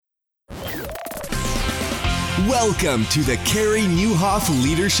Welcome to the Carey Nieuwhof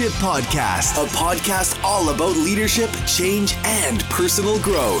Leadership Podcast, a podcast all about leadership, change, and personal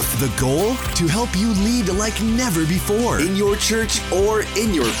growth. The goal? To help you lead like never before in your church or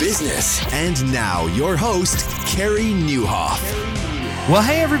in your business. And now, your host, Carey Nieuwhof. Well,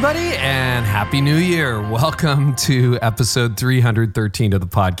 hey, everybody, and Happy New Year. Welcome to episode 313 of the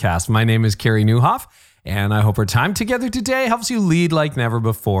podcast. My name is Carey Nieuwhof, and I hope our time together today helps you lead like never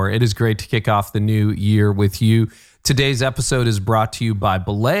before. It is great to kick off the new year with you. Today's episode is brought to you by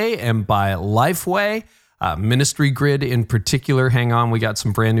Belay and by Lifeway, Ministry Grid in particular. Hang on, we got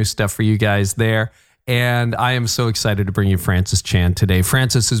some brand new stuff for you guys there. And I am so excited to bring you Francis Chan today.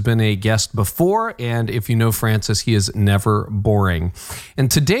 Francis has been a guest before, and if you know Francis, he is never boring. And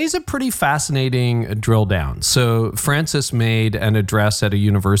today's a pretty fascinating drill down. So Francis made an address at a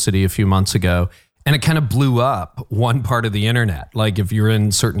university a few months ago, and it kind of blew up one part of the internet, like if you're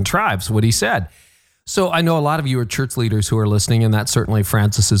in certain tribes, what he said. So I know a lot of you are church leaders who are listening, and that's certainly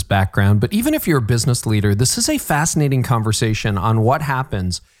Francis's background. But even if you're a business leader, this is a fascinating conversation on what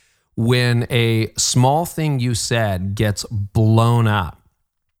happens when a small thing you said gets blown up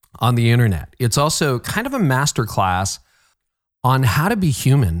on the internet. It's also kind of a masterclass on how to be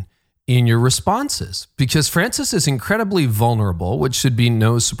human in your responses, because Francis is incredibly vulnerable, which should be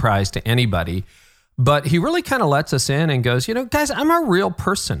no surprise to anybody. But he really kind of lets us in and goes, you know, guys, I'm a real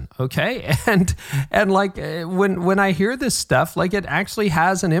person, okay? And like when I hear this stuff, like it actually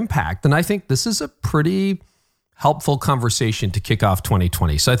has an impact. And I think this is a pretty helpful conversation to kick off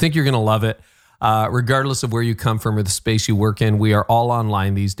 2020. So I think you're going to love it. Regardless of where you come from or the space you work in, we are all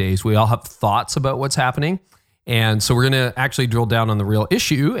online these days. We all have thoughts about what's happening. And so we're going to actually drill down on the real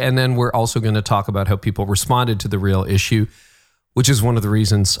issue. And then we're also going to talk about how people responded to the real issue, which is one of the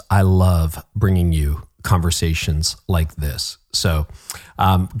reasons I love bringing you conversations like this. So,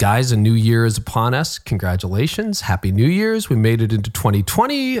 guys, a new year is upon us. Congratulations. Happy New Year's. We made it into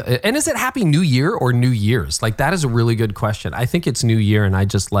 2020. And is it Happy New Year or New Year's? Like, that is a really good question. I think it's New Year, and I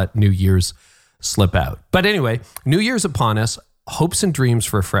just let New Year's slip out. But anyway, New Year's upon us. Hopes and dreams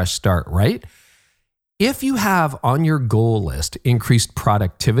for a fresh start, right? If you have on your goal list increased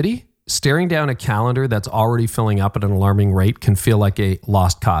productivity, staring down a calendar that's already filling up at an alarming rate can feel like a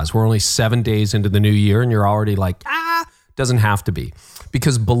lost cause. We're only 7 days into the new year and you're already like, doesn't have to be.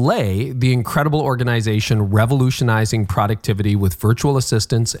 Because Belay, the incredible organization revolutionizing productivity with virtual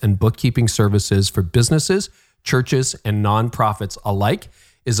assistants and bookkeeping services for businesses, churches, and nonprofits alike,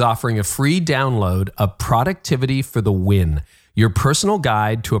 is offering a free download of Productivity for the Win, your personal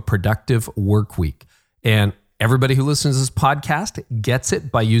guide to a productive work week. And everybody who listens to this podcast gets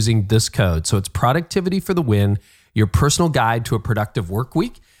it by using this code. So it's Productivity for the Win, your personal guide to a productive work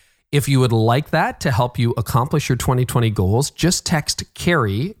week. If you would like that to help you accomplish your 2020 goals, just text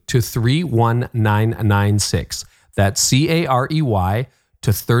Carey to 31996. That's CAREY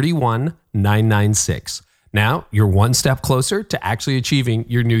to 31996. Now you're one step closer to actually achieving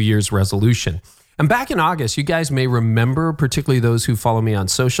your New Year's resolution. And back in August, you guys may remember, particularly those who follow me on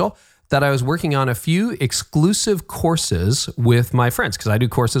social, that I was working on a few exclusive courses with my friends, because I do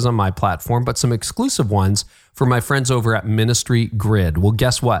courses on my platform, but some exclusive ones for my friends over at Ministry Grid. Well,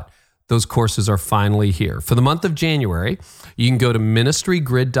 guess what? Those courses are finally here. For the month of January, you can go to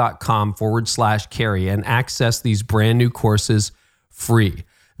ministrygrid.com/Carey and access these brand new courses free.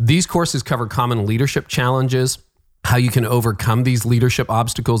 These courses cover common leadership challenges, how you can overcome these leadership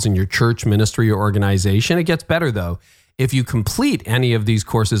obstacles in your church, ministry, or organization. It gets better though. If you complete any of these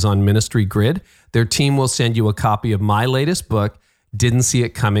courses on Ministry Grid, their team will send you a copy of my latest book, Didn't See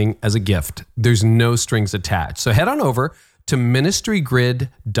It Coming, as a gift. There's no strings attached. So head on over to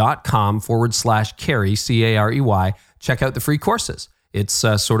ministrygrid.com/Carey, CAREY. Check out the free courses. It's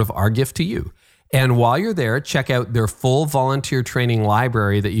sort of our gift to you. And while you're there, check out their full volunteer training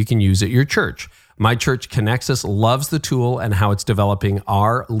library that you can use at your church. My church, Connexus, loves the tool and how it's developing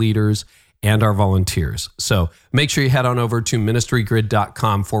our leaders and our volunteers. So make sure you head on over to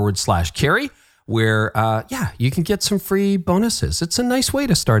ministrygrid.com/Carey, where, you can get some free bonuses. It's a nice way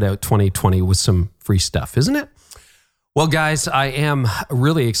to start out 2020 with some free stuff, isn't it? Well, guys, I am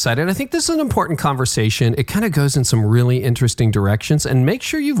really excited. I think this is an important conversation. It kind of goes in some really interesting directions, and make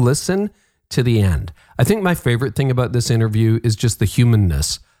sure you listen to the end. I think my favorite thing about this interview is just the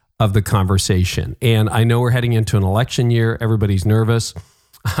humanness of the conversation. And I know we're heading into an election year. Everybody's nervous.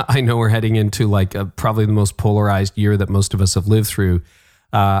 I know we're heading into probably the most polarized year that most of us have lived through.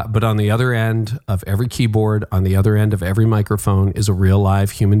 But on the other end of every keyboard, on the other end of every microphone is a real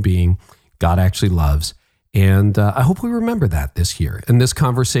live human being God actually loves. And I hope we remember that this year. And this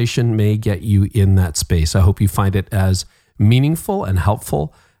conversation may get you in that space. I hope you find it as meaningful and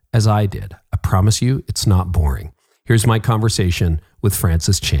helpful as I did. I promise you it's not boring. Here's my conversation with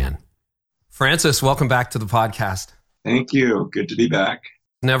Francis Chan. Francis, welcome back to the podcast. Thank you. Good to be back.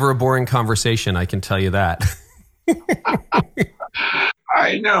 Never a boring conversation, I can tell you that.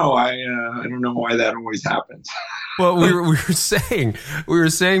 I know. I don't know why that always happens. Well, we were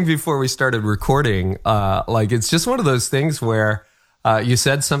saying before we started recording, like it's just one of those things where you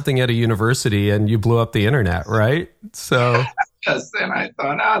said something at a university and you blew up the internet, right? So yes, and I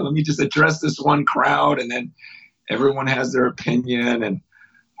thought, let me just address this one crowd, and then everyone has their opinion, and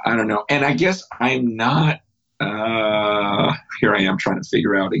I don't know. And I guess I'm not. Here I am trying to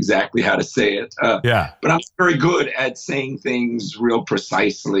figure out exactly how to say it. But I'm very good at saying things real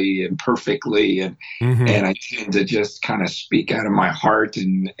precisely and perfectly, and I tend to just kind of speak out of my heart,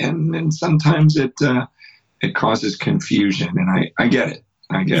 and sometimes it causes confusion, and I get it.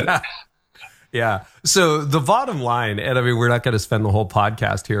 I get it. Yeah. So the bottom line, and I mean, we're not going to spend the whole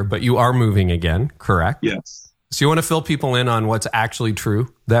podcast here, but you are moving again, correct? Yes. So you want to fill people in on what's actually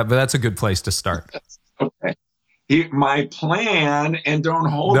true? That's a good place to start. Okay. My plan, and don't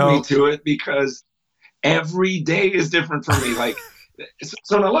hold me to it, because every day is different for me. Like,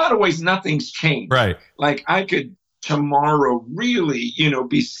 so in a lot of ways, nothing's changed. Right. Like I could tomorrow really,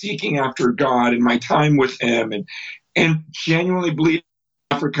 be seeking after God and my time with Him, and genuinely believe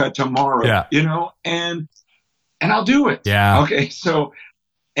in Africa tomorrow. And I'll do it. Yeah. Okay. So,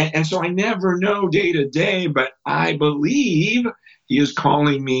 and so I never know day to day, but I believe He is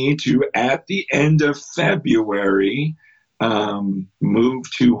calling me to, at the end of February,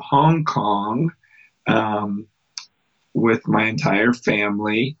 move to Hong Kong with my entire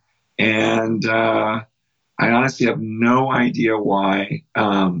family. And I honestly have no idea why.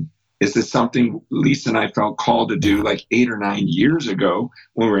 Is this something Lisa and I felt called to do like 8 or 9 years ago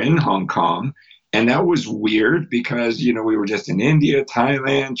when we were in Hong Kong? And that was weird because, we were just in India,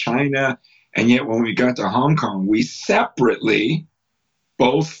 Thailand, China. And yet when we got to Hong Kong, we separately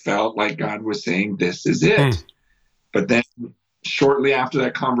both felt like God was saying, this is it. But then shortly after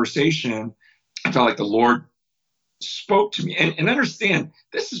that conversation, I felt like the Lord spoke to me. And understand,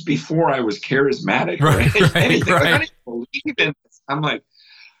 this is before I was charismatic or anything. Like, I didn't believe in this. I'm like,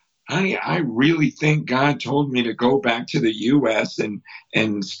 honey, I really think God told me to go back to the U.S.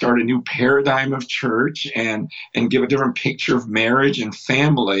 and start a new paradigm of church and give a different picture of marriage and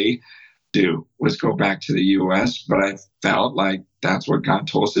family. Was go back to the U.S., but I felt like that's what God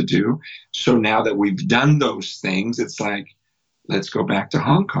told us to do. So now that we've done those things, it's like, let's go back to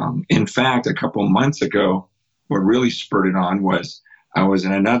Hong Kong. In fact, a couple months ago, what really spurred it on was I was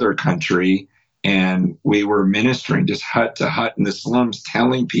in another country and we were ministering just hut to hut in the slums,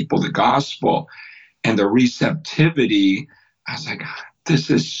 telling people the gospel, and the receptivity. I was like, this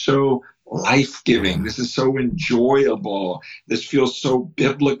is so life-giving. This is so enjoyable. This feels so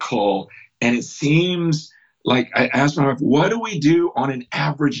biblical. And it seems like I asked my wife, what do we do on an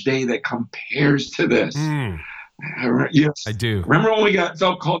average day that compares to this? Yes, I do. Remember when we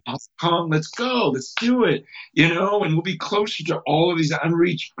felt called, let's go, let's do it, and we'll be closer to all of these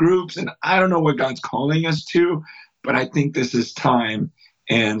unreached groups. And I don't know what God's calling us to, but I think this is time.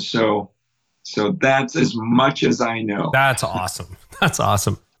 And so that's as much as I know. That's awesome. That's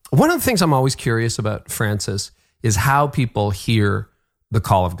awesome. One of the things I'm always curious about, Francis, is how people hear the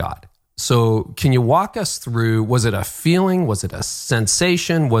call of God. So can you walk us through, was it a feeling? Was it a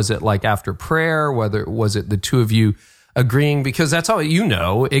sensation? Was it like after prayer? Was it the two of you agreeing? Because that's all,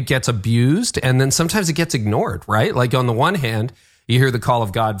 it gets abused and then sometimes it gets ignored, right? Like on the one hand, you hear the call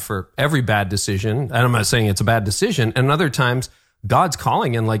of God for every bad decision. And I'm not saying it's a bad decision. And other times God's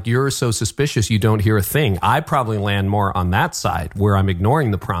calling and like, you're so suspicious you don't hear a thing. I probably land more on that side where I'm ignoring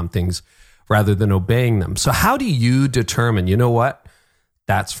the promptings rather than obeying them. So how do you determine, you know what?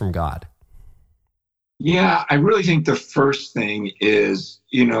 That's from God. Yeah, I really think the first thing is,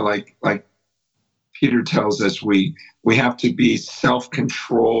 like Peter tells us, we have to be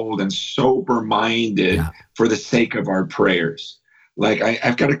self-controlled and sober-minded for the sake of our prayers. Like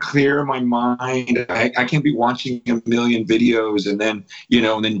I've got to clear my mind. I can't be watching a million videos and then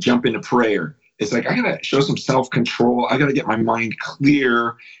jump into prayer. It's like I got to show some self-control. I got to get my mind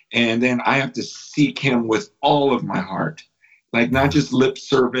clear, and then I have to seek Him with all of my heart. Like not just lip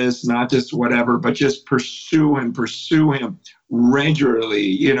service, not just whatever, but just pursue Him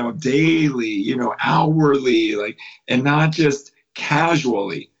regularly, daily, hourly, and not just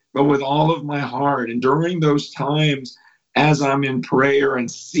casually, but with all of my heart. And during those times, as I'm in prayer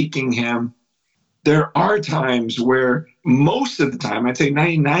and seeking Him, there are times where most of the time, I'd say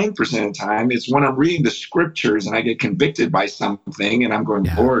 99% of the time, it's when I'm reading the scriptures and I get convicted by something and I'm going,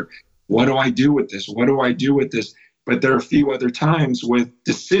 Lord, what do I do with this? What do I do with this? But there are a few other times with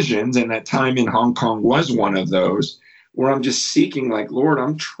decisions, and that time in Hong Kong was one of those, where I'm just seeking, like, Lord,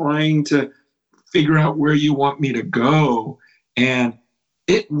 I'm trying to figure out where you want me to go. And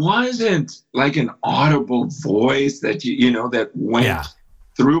it wasn't like an audible voice that, that went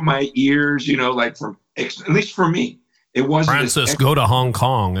through my ears, like at least for me. It wasn't Francis, go to Hong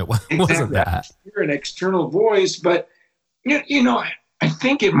Kong. It wasn't that. You're an external voice, but I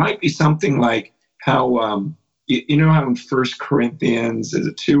think it might be something like how how in 1 Corinthians, is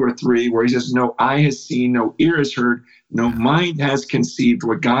it 2 or 3, where he says, no eye has seen, no ear has heard, no mind has conceived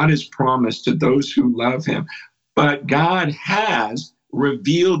what God has promised to those who love him. But God has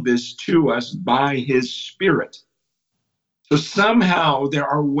revealed this to us by his Spirit. So somehow there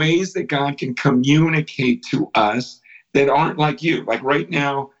are ways that God can communicate to us that aren't like you. Like right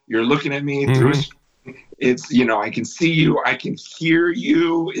now, you're looking at me through a screen. It's, I can see you, I can hear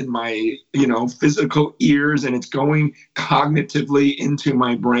you in my, physical ears, and it's going cognitively into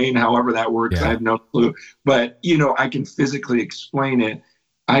my brain, however that works. I have no clue. But, I can physically explain it.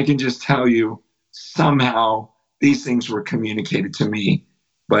 I can just tell you somehow these things were communicated to me.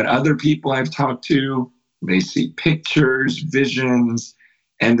 But other people I've talked to, they see pictures, visions,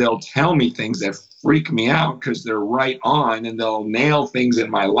 and they'll tell me things that freak me out because they're right on, and they'll nail things in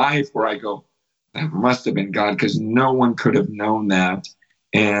my life where I go, that must have been God, because no one could have known that.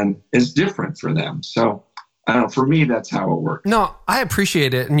 And it's different for them. So I don't know, for me, that's how it works. No, I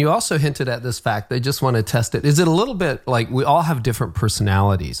appreciate it. And you also hinted at this fact. They just want to test it. Is it a little bit like we all have different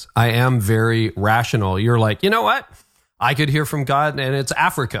personalities? I am very rational. You're like, you know what? I could hear from God, and it's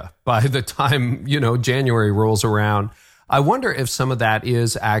Africa by the time, January rolls around. I wonder if some of that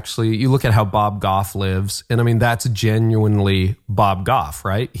is actually, you look at how Bob Goff lives, and I mean, that's genuinely Bob Goff,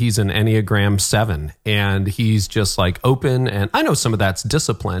 right? He's an Enneagram 7, and he's just like open, and I know some of that's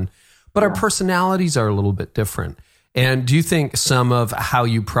discipline, but our personalities are a little bit different. And do you think some of how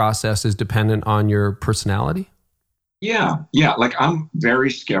you process is dependent on your personality? Yeah. Like, I'm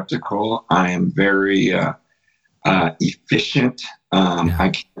very skeptical. I am very efficient. I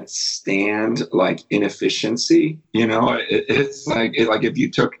can't stand like inefficiency. It's like if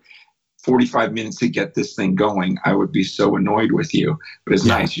you took 45 minutes to get this thing going, I would be so annoyed with you. But it's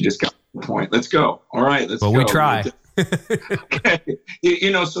nice. You just got the point. Let's go. All right, let's go. Well, we try. Okay.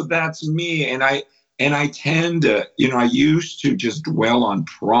 So that's me. And I tend to, I used to just dwell on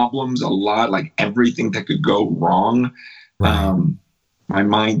problems a lot, like everything that could go wrong. Right. My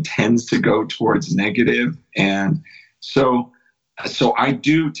mind tends to go towards negative. And so I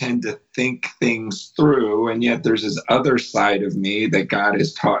do tend to think things through, and yet there's this other side of me that God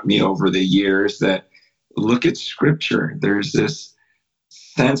has taught me over the years that look at Scripture. There's this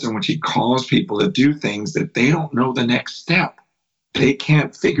sense in which he calls people to do things that they don't know the next step. They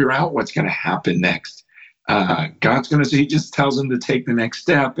can't figure out what's going to happen next. God's going to say, he just tells them to take the next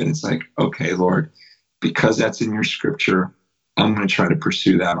step. And it's like, okay, Lord, because that's in your Scripture, I'm going to try to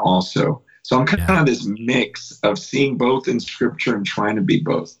pursue that also. So I'm kind of this mix of seeing both in Scripture and trying to be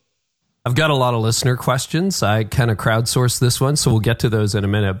both. I've got a lot of listener questions. I kind of crowdsourced this one, so we'll get to those in a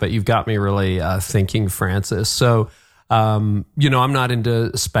minute, but you've got me really thinking, Francis. So, I'm not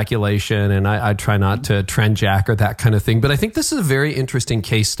into speculation, and I try not to trend jack or that kind of thing, but I think this is a very interesting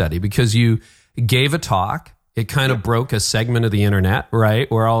case study because you gave a talk. It kind of broke a segment of the internet,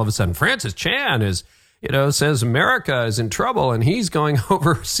 right? Where all of a sudden Francis Chan is, says America is in trouble and he's going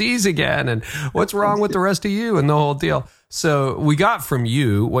overseas again. And what's wrong with the rest of you and the whole deal? So we got from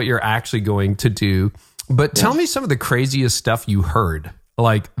you what you're actually going to do. But tell me some of the craziest stuff you heard,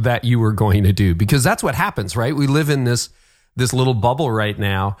 like that you were going to do, because that's what happens, right? We live in this little bubble right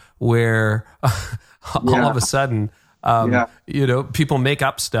now where all of a sudden, people make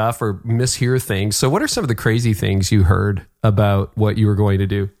up stuff or mishear things. So what are some of the crazy things you heard about what you were going to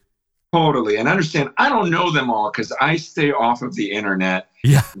do? Totally. And understand, I don't know them all because I stay off of the internet.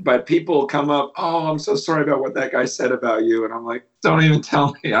 Yeah. But people come up, oh, I'm so sorry about what that guy said about you. And I'm like, don't even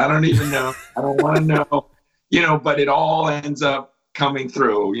tell me. I don't even know. I don't want to know. But it all ends up coming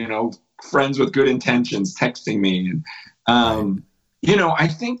through, friends with good intentions texting me. And, I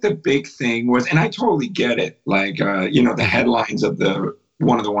think the big thing was, and I totally get it. Like, the headlines of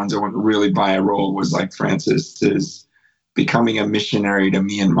one of the ones that went really viral was like, Francis is becoming a missionary to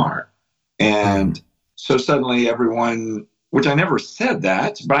Myanmar. And so suddenly everyone, which I never said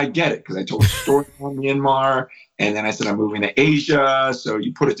that, but I get it because I told a story on Myanmar. And then I said, I'm moving to Asia. So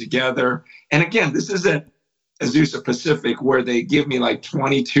you put it together. And again, this isn't Azusa Pacific where they give me like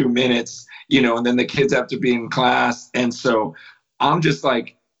 22 minutes, and then the kids have to be in class. And so I'm just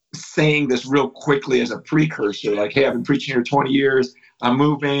like saying this real quickly as a precursor, like, hey, I've been preaching here 20 years. I'm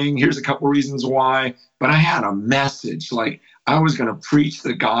moving. Here's a couple reasons why. But I had a message. Like I was going to preach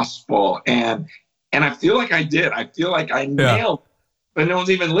the gospel. And I feel like I did. I feel like I nailed it. But no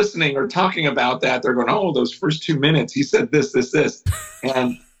one's even listening or talking about that. They're going, oh, those first 2 minutes, he said this, this, this.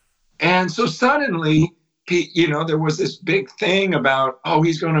 And so suddenly, there was this big thing about, oh,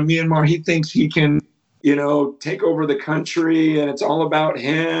 he's going to Myanmar. He thinks he can, take over the country and it's all about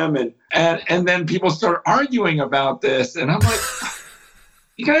him. And then people start arguing about this. And I'm like,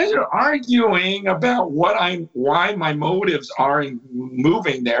 you guys are arguing about why my motives are in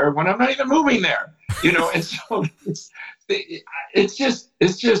moving there when I'm not even moving there, and so it's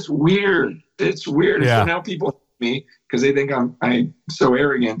just weird. It's weird. Yeah. So now people hate me because they think I'm so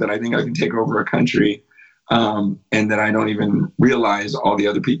arrogant that I think I can take over a country, and that I don't even realize all the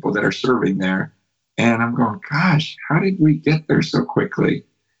other people that are serving there. And I'm going, gosh, how did we get there so quickly?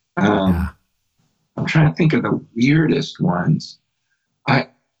 I'm trying to think of the weirdest ones.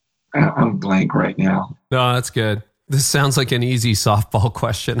 I'm blank right now. No, that's good. This sounds like an easy softball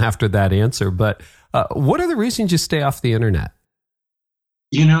question after that answer, but what are the reasons you stay off the internet?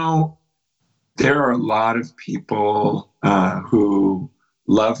 There are a lot of people who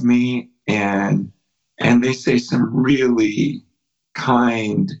love me and they say some really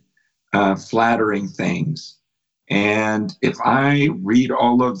kind, flattering things. And if I read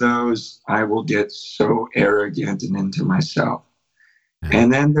all of those, I will get so arrogant and into myself.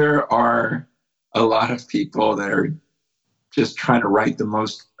 And then there are a lot of people that are just trying to write the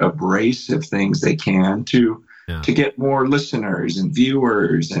most abrasive things they can to get more listeners and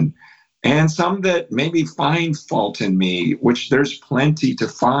viewers, and some that maybe find fault in me, which there's plenty to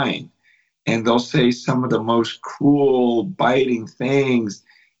find. And they'll say some of the most cruel, biting things.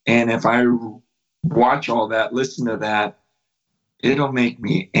 And if I watch all that, listen to that, it'll make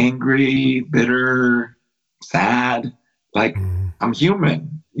me angry, bitter, sad. Like I'm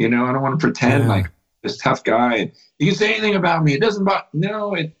human, I don't want to pretend like this tough guy. You can say anything about me. It doesn't bother.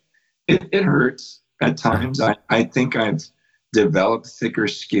 No, it hurts at times. I think I've developed thicker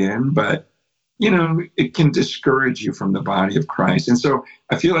skin, but it can discourage you from the body of Christ. And so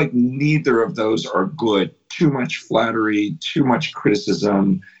I feel like neither of those are good. Too much flattery, too much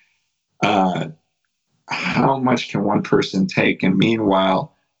criticism. How much can one person take? And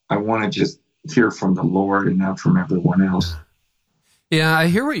meanwhile, I want to just hear from the Lord and not from everyone else. Yeah, I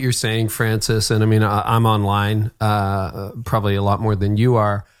hear what you're saying, Francis. And I mean, I'm online probably a lot more than you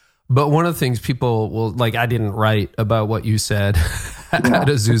are. But one of the things people will, like, I didn't write about what you said at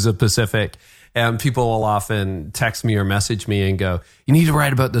Azusa Pacific. And people will often text me or message me and go, you need to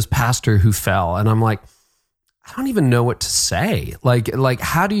write about this pastor who fell. And I'm like, I don't even know what to say. Like,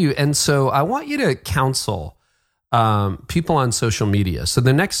 how do you? And so I want you to counsel people on social media. So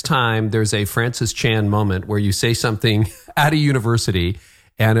the next time there's a Francis Chan moment where you say something at a university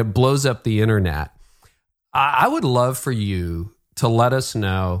and it blows up the internet, I would love for you to let us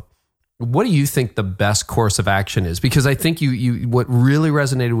know, what do you think the best course of action is? Because I think you what really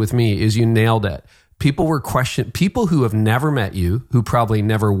resonated with me is you nailed it. People who have never met you, who probably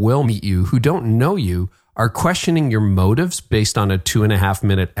never will meet you, who don't know you, are questioning your motives based on a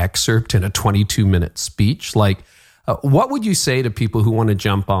 2.5-minute excerpt in a 22-minute speech. Like, what would you say to people who want to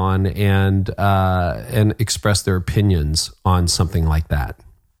jump on and express their opinions on something like that?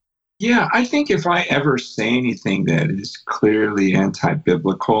 Yeah, I think if I ever say anything that is clearly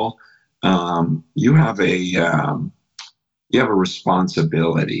anti-biblical, you have a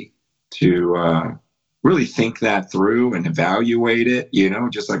responsibility to really think that through and evaluate it.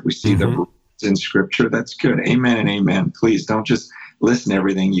 Just like we see the rules in Scripture. That's good. Amen and amen. Please don't just listen to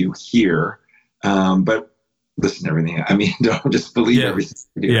everything you hear, but listen to everything. I mean, don't just believe everything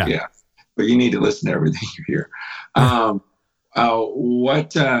you hear. Yeah. But you need to listen to everything you hear.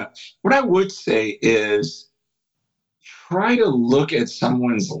 What I would say is try to look at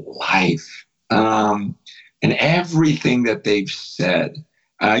someone's life and everything that they've said.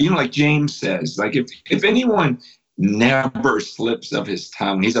 Like James says, like if anyone never slips of his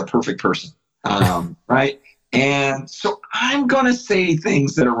tongue, he's a perfect person, right? And so I'm going to say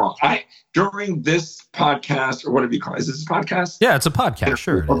things that are wrong. During this podcast, or whatever you call it, is this a podcast? Yeah, it's a podcast.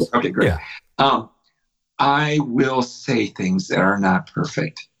 Sure it is. Okay, great. Yeah. I will say things that are not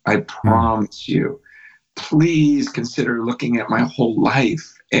perfect. I promise you. Please consider looking at my whole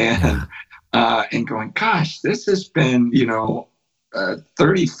life and going, gosh, this has been,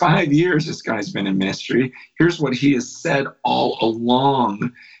 35 years this guy's been in ministry. Here's what he has said all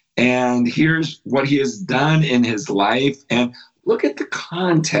along. And here's what he has done in his life. And look at the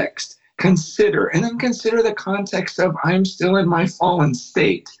context. Consider the context of I'm still in my fallen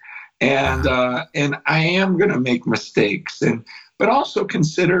state. And I am going to make mistakes. but also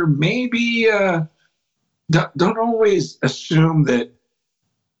consider maybe don't always assume that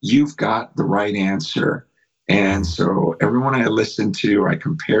you've got the right answer. And so everyone I listen to, I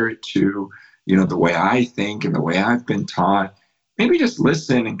compare it to, the way I think and the way I've been taught. Maybe just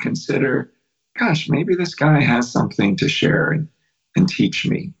listen and consider, gosh, maybe this guy has something to share and teach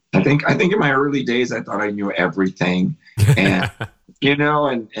me. I think in my early days, I thought I knew everything, and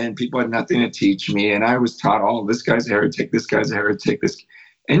and people had nothing to teach me. And I was taught, oh, this guy's a heretic, this guy's a heretic,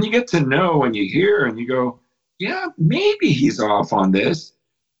 and you get to know and you hear and you go, yeah, maybe he's off on this,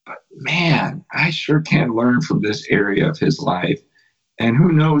 but man, I sure can learn from this area of his life. And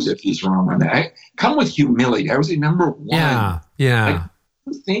who knows if he's wrong on that. Come with humility. I would say number one. Yeah. Like,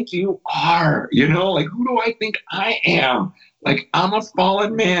 who do you think you are? Like, who do I think I am? Like, I'm a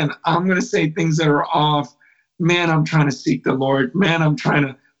fallen man. I'm going to say things that are off. Man, I'm trying to seek the Lord. Man, I'm trying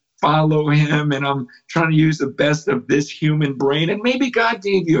to follow him. And I'm trying to use the best of this human brain. And maybe God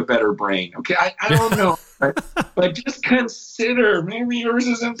gave you a better brain. Okay, I don't know. but just consider, maybe yours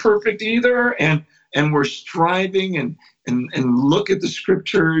isn't perfect either. And we're striving and look at the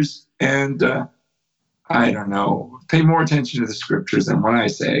scriptures and I don't know, pay more attention to the scriptures than what I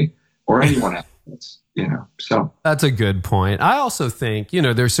say or anyone else, so. That's a good point. I also think,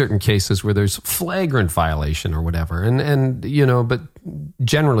 there's certain cases where there's flagrant violation or whatever. And but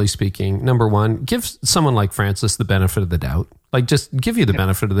generally speaking, number one, give someone like Francis the benefit of the doubt. Like, just give you the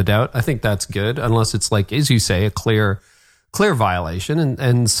benefit of the doubt. I think that's good, unless it's like, as you say, a clear violation.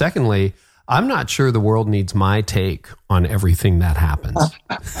 And secondly, I'm not sure the world needs my take on everything that happens.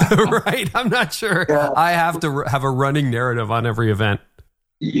 Right? I'm not sure I have to have a running narrative on every event.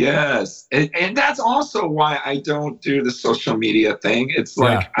 Yes. And that's also why I don't do the social media thing. It's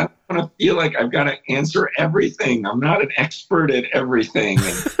like, I don't want to feel like I've got to answer everything. I'm not an expert at everything.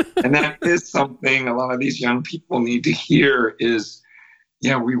 And that is something a lot of these young people need to hear is,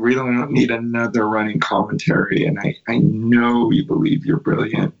 we really don't need another running commentary. And I know you believe you're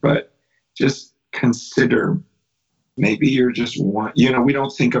brilliant, but just consider maybe you're just one. We don't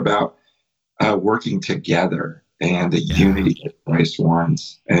think about working together and the unity that Christ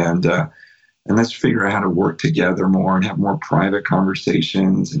wants. And let's figure out how to work together more and have more private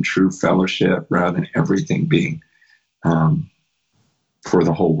conversations and true fellowship rather than everything being for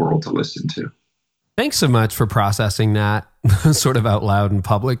the whole world to listen to. Thanks so much for processing that sort of out loud in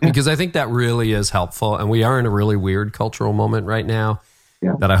public, because I think that really is helpful. And we are in a really weird cultural moment right now.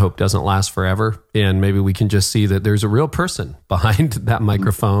 That I hope doesn't last forever. And maybe we can just see that there's a real person behind that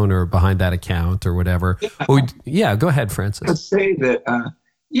microphone or behind that account or whatever. Go ahead, Francis. I'd say that,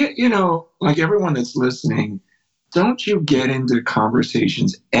 like everyone that's listening, don't you get into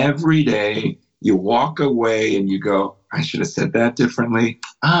conversations every day, you walk away and you go, I should have said that differently.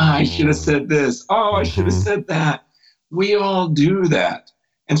 I should have said this. I should have said that. We all do that.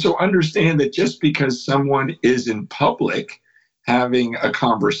 And so understand that just because someone is in public having a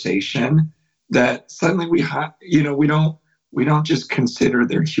conversation, that suddenly we don't just consider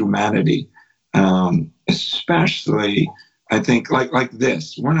their humanity. Especially, I think like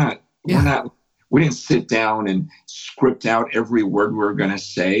this. We didn't sit down and script out every word we're going to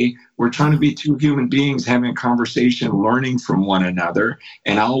say. We're trying to be two human beings having a conversation, learning from one another.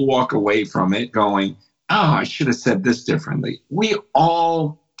 And I'll walk away from it going, I should have said this differently. We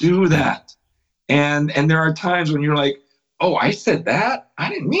all do that. And there are times when you're like, oh, I said that? I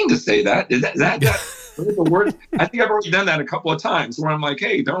didn't mean to say that. Is that the word? I think I've already done that a couple of times where I'm like,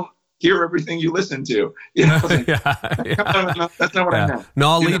 hey, don't hear everything you listen to. Like, no, that's not what I meant. No,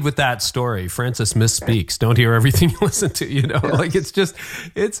 I'll lead with that story. Francis misspeaks. Don't hear everything you listen to. Like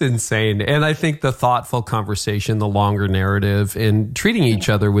it's insane. And I think the thoughtful conversation, the longer narrative, and treating each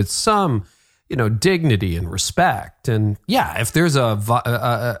other with some, dignity and respect. And if there's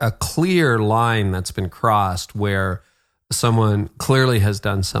a clear line that's been crossed where someone clearly has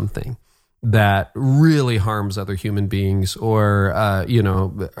done something that really harms other human beings or,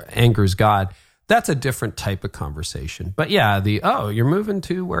 angers God, that's a different type of conversation. But you're moving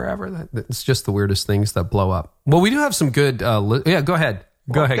to wherever. It's just the weirdest things that blow up. Well, we do have some good, go ahead.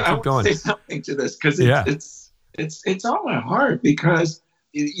 Go ahead, keep going. I want to say something to this because it's on my heart because,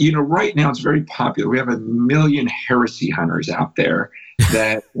 right now it's very popular. We have 1 million heresy hunters out there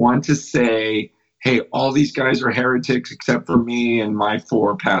that want to say, hey, all these guys are heretics except for me and my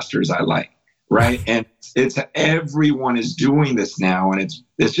 4 pastors I like, right? And it's everyone is doing this now, and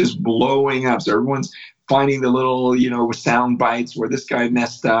it's just blowing up. So everyone's finding the little, sound bites where this guy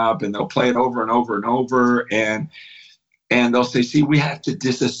messed up, and they'll play it over and over and over, and they'll say, see, we have to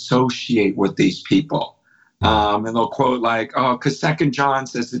disassociate with these people. And they'll quote like, because 2 John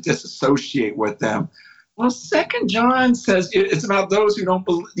says to disassociate with them. Well, Second John says it's about those who don't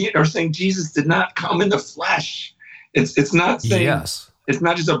believe, are saying Jesus did not come in the flesh. It's not saying, it's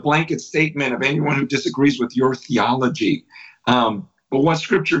not just a blanket statement of anyone who disagrees with your theology. But what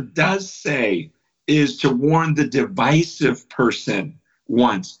Scripture does say is to warn the divisive person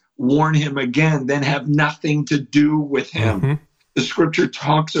once, warn him again, then have nothing to do with him. Mm-hmm. The Scripture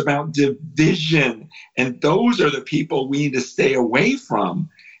talks about division, and those are the people we need to stay away from.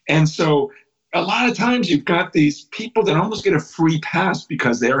 And so a lot of times you've got these people that almost get a free pass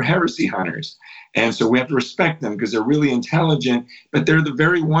because they're heresy hunters. And so we have to respect them because they're really intelligent, but they're the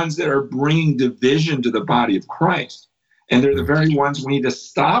very ones that are bringing division to the body of Christ. And they're the very ones we need to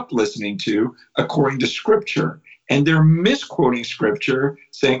stop listening to according to Scripture. And they're misquoting Scripture,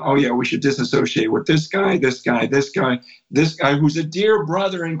 saying, oh, yeah, we should disassociate with this guy, this guy, this guy, this guy who's a dear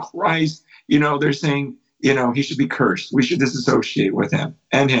brother in Christ. You know, they're saying, you know, he should be cursed. We should disassociate with him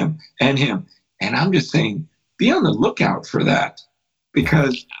and him and him. And I'm just saying, be on the lookout for that,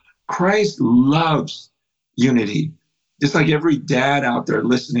 because Christ loves unity. Just like every dad out there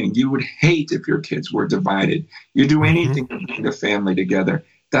listening, you would hate if your kids were divided. You do anything to bring the family together.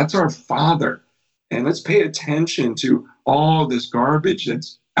 That's our Father. And let's pay attention to all this garbage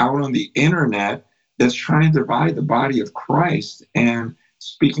that's out on the internet that's trying to divide the body of Christ and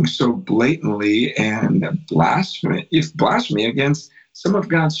speaking so blatantly and blasphemy against some of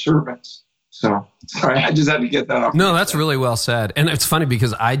God's servants. So, sorry, I just had to get that off. No, that's really well said. And it's funny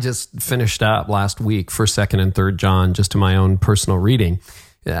because I just finished up last week for 2nd and 3rd John, just in my own personal reading.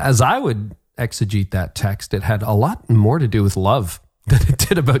 As I would exegete that text, it had a lot more to do with love than it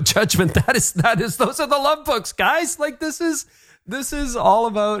did about judgment. Those are the love books, guys. Like this is all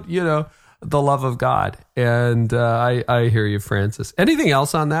about, you know, the love of God. And I hear you, Francis. Anything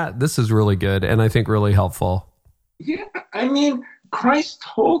else on that? This is really good and I think really helpful. Yeah, I mean, Christ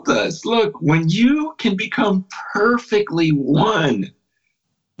told us, look, when you can become perfectly one,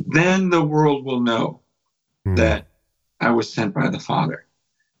 then the world will know that I was sent by the Father.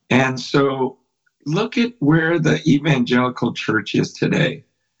 And so look at where the evangelical church is today.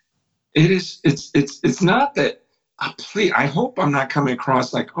 It's not that, please, I hope I'm not coming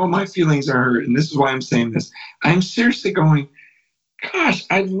across like, oh, my feelings are hurt, and this is why I'm saying this. I'm seriously going, gosh,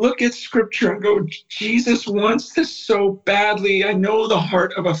 I look at Scripture and go, Jesus wants this so badly. I know the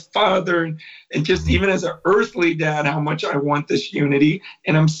heart of a father, and just even as an earthly dad, how much I want this unity.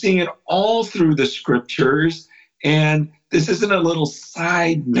 And I'm seeing it all through the Scriptures. And this isn't a little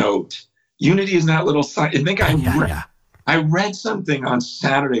side note. Unity is not a little side. I think I read something on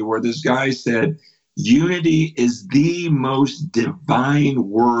Saturday where this guy said, unity is the most divine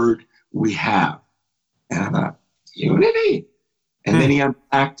word we have. And I thought, unity? And then he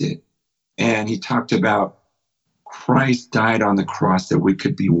unpacked it, and he talked about Christ died on the cross that we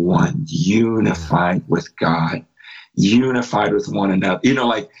could be one, unified with God, unified with one another. You know,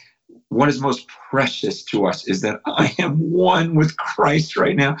 like what is most precious to us is that I am one with Christ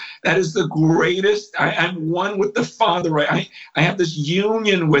right now. That is the greatest. I'm one with the Father. Right? I have this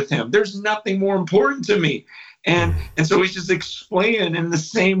union with him. There's nothing more important to me. And so he's just explaining in the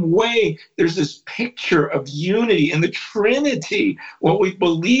same way, there's this picture of unity in the Trinity, what we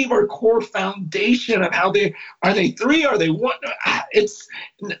believe our core foundation of how are they three? Are they one?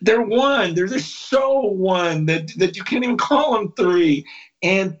 They're one. They're so one that you can't even call them three.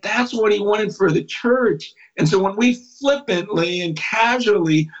 And that's what he wanted for the church. And so when we flippantly and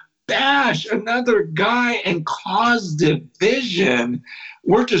casually bash another guy and cause division,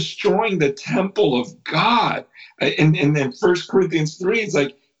 we're destroying the temple of God. And then 1 Corinthians 3, it's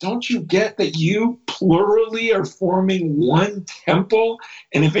like, don't you get that you plurally are forming one temple?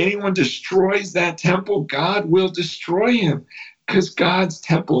 And if anyone destroys that temple, God will destroy him, because God's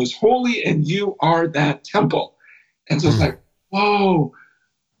temple is holy and you are that temple. And so it's like, whoa,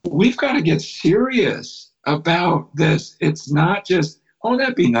 we've got to get serious about this. It's not just, oh,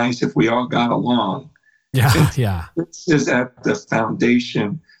 that'd be nice if we all got along. Yeah. This is at the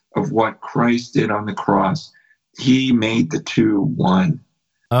foundation of what Christ did on the cross. He made the two one.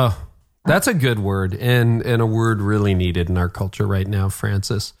 Oh, that's a good word, and a word really needed in our culture right now,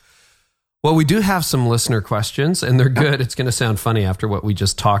 Francis. Well, we do have some listener questions, and they're good. It's going to sound funny after what we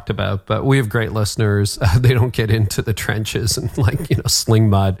just talked about, but we have great listeners. They don't get into the trenches and sling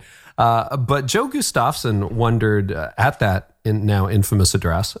mud. But Joe Gustafson wondered at that now infamous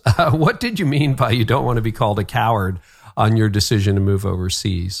address, what did you mean by you don't want to be called a coward on your decision to move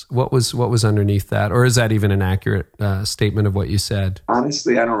overseas? What was underneath that? Or is that even an accurate statement of what you said?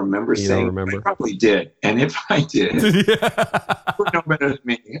 Honestly, I don't remember saying. Don't remember? I probably did. And if I did, you know better than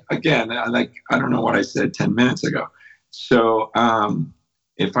me. Again, I don't know what I said 10 minutes ago. So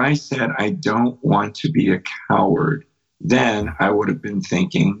if I said I don't want to be a coward, then I would have been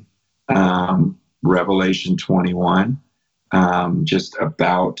thinking Revelation 21, just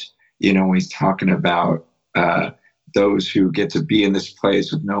about, he's talking about those who get to be in this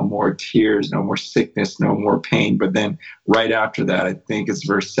place with no more tears, no more sickness, no more pain. But then right after that, I think it's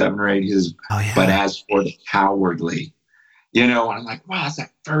verse 7 or 8, he says, but as for the cowardly, and I'm like, wow, that's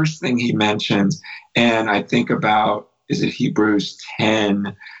that first thing he mentions. And I think about, is it Hebrews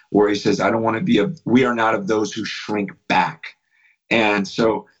 10, where he says, we are not of those who shrink back. And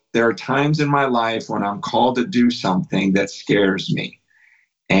so there are times in my life when I'm called to do something that scares me.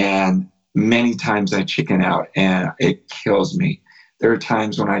 And many times I chicken out and it kills me. There are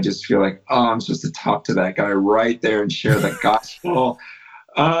times when I just feel like, I'm supposed to talk to that guy right there and share the gospel.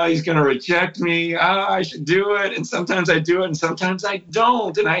 He's going to reject me. I should do it. And sometimes I do it and sometimes I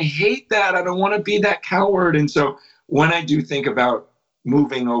don't. And I hate that. I don't want to be that coward. And so when I do think about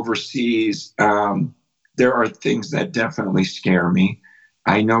moving overseas, there are things that definitely scare me.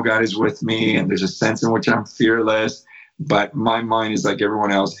 I know God is with me and there's a sense in which I'm fearless. But my mind is like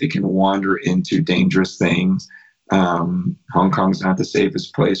everyone else. It can wander into dangerous things. Hong Kong's not the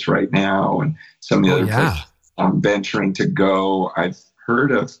safest place right now. And some of the other places I'm venturing to go, I've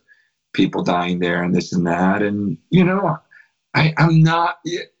heard of people dying there and this and that. And, I'm not,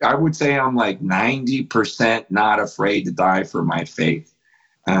 I would say I'm like 90% not afraid to die for my faith.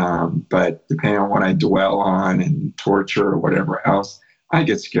 But depending on what I dwell on and torture or whatever else, I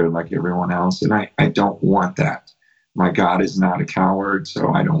get scared like everyone else. And I don't want that. My God is not a coward,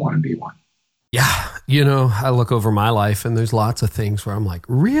 so I don't want to be one. Yeah. I look over my life and there's lots of things where I'm like,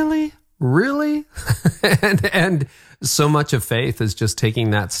 really? Really? and so much of faith is just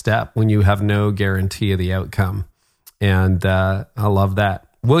taking that step when you have no guarantee of the outcome. And I love that.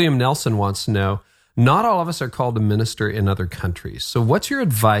 William Nelson wants to know, not all of us are called to minister in other countries. So what's your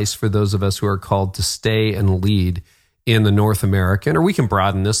advice for those of us who are called to stay and lead in the North American, or we can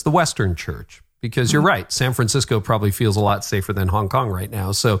broaden this, the Western church? Because you're right, San Francisco probably feels a lot safer than Hong Kong right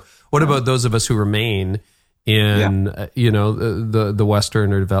now. So what about those of us who remain in, the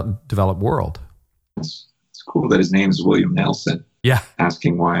Western or developed world? It's cool that his name is William Nelson. Yeah.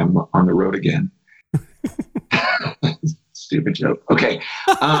 Asking why I'm on the road again. Stupid joke. Okay.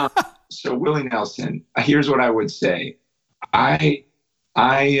 So Willie Nelson, here's what I would say. I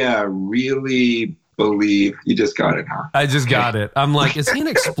really believe you just got it, huh? I just got it. I'm like, is he an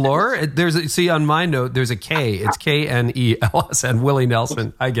explorer? See on my note, there's a K. It's KNELSN. Willie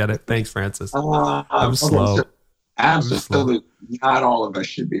Nelson. I get it. Thanks, Francis. I'm slow. So absolutely, not all of us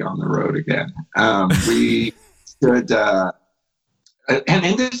should be on the road again. We should,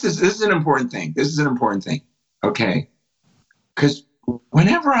 and this is an important thing. This is an important thing. Okay, because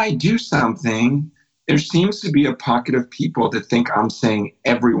whenever I do something, there seems to be a pocket of people that think I'm saying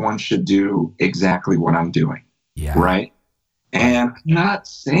everyone should do exactly what I'm doing. Yeah. Right? And I'm not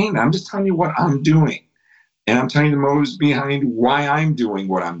saying that. I'm just telling you what I'm doing. And I'm telling you the motives behind why I'm doing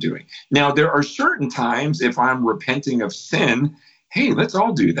what I'm doing. Now, there are certain times if I'm repenting of sin, hey, let's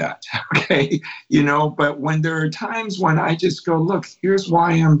all do that. Okay? But when there are times when I just go, look, here's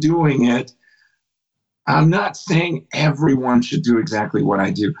why I'm doing it. I'm not saying everyone should do exactly what I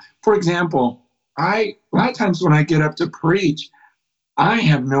do. For example, a lot of times when I get up to preach, I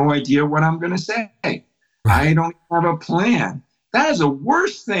have no idea what I'm going to say. I don't have a plan. That is a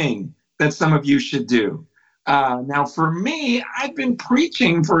worse thing that some of you should do. Now, for me, I've been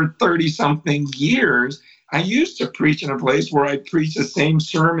preaching for 30-something years. I used to preach in a place where I'd preach the same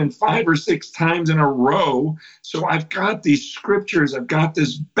sermon 5 or 6 times in a row. So I've got these scriptures. I've got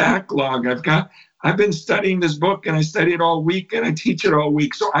this backlog. I've been studying this book and I study it all week and I teach it all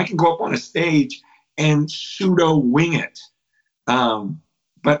week. So I can go up on a stage and pseudo wing it.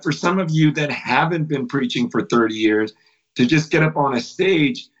 But for some of you that haven't been preaching for 30 years, to just get up on a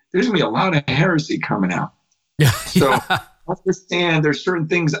stage, there's going to be a lot of heresy coming out. Yeah. So understand there's certain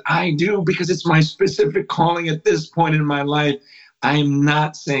things I do because it's my specific calling at this point in my life. I am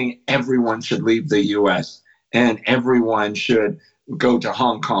not saying everyone should leave the U.S. and everyone should go to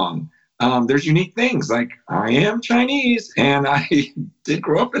Hong Kong. There's unique things, like I am Chinese and I did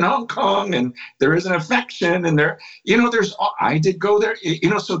grow up in Hong Kong and there is an affection and I did go there,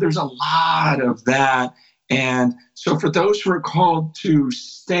 so there's a lot of that. And so for those who are called to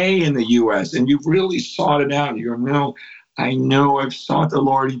stay in the U.S. and you've really sought it out, and you go, no, I know I've sought the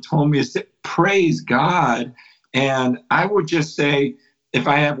Lord. He told me to praise God. And I would just say, if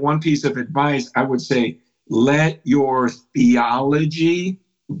I have one piece of advice, I would say, let your theology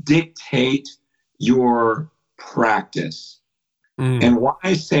dictate your practice. And why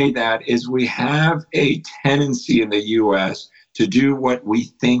I say that is we have a tendency in the U.S. to do what we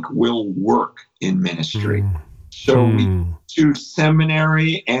think will work in ministry. So we do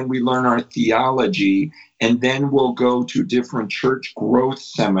seminary and we learn our theology, and then we'll go to different church growth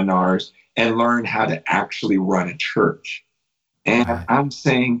seminars and learn how to actually run a church. And I'm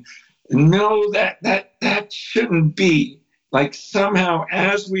saying, no, that shouldn't be. Like somehow,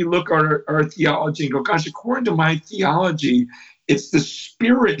 as we look at our theology and go, gosh, according to my theology, it's the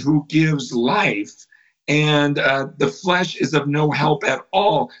Spirit who gives life, and the flesh is of no help at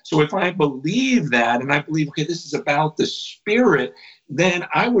all. So if I believe that, and I believe, okay, this is about the Spirit, then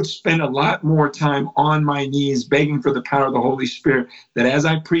I would spend a lot more time on my knees begging for the power of the Holy Spirit, that as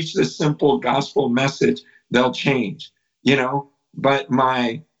I preach this simple gospel message, they'll change, But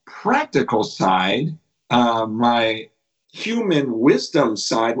my practical side, my human wisdom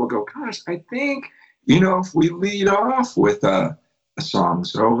side will go, gosh, I think, if we lead off with a song,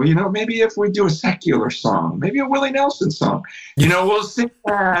 so, maybe if we do a secular song, maybe a Willie Nelson song, we'll sing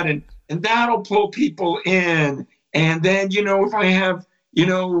that and that'll pull people in. And then, if I have,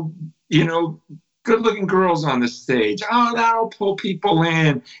 good looking girls on the stage, that'll pull people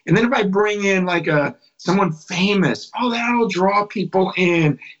in. And then if I bring in like someone famous, that'll draw people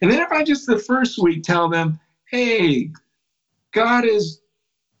in. And then if I just the first week tell them, hey, God is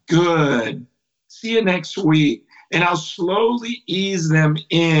good. See you next week. And I'll slowly ease them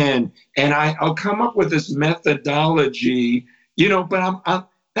in. And I'll come up with this methodology, but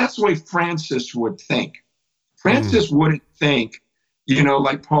that's the way Francis would think. Francis wouldn't think,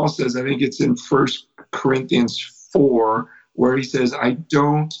 like Paul says, I think it's in 1 Corinthians 4, where he says, I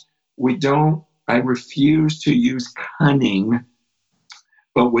refuse to use cunning,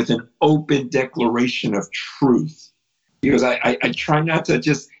 but with an open declaration of truth. Because I try not to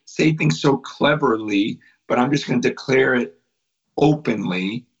just say things so cleverly, but I'm just going to declare it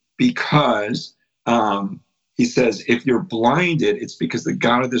openly, because he says, if you're blinded, it's because the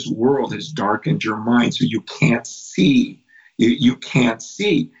God of this world has darkened your mind, so you can't see. You can't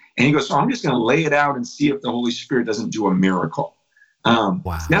see. And he goes, so I'm just going to lay it out and see if the Holy Spirit doesn't do a miracle.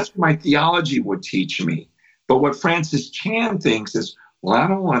 That's what my theology would teach me. But what Francis Chan thinks is, well, I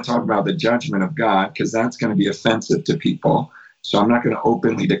don't want to talk about the judgment of God because that's going to be offensive to people. So I'm not going to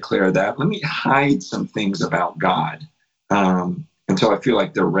openly declare that. Let me hide some things about God until I feel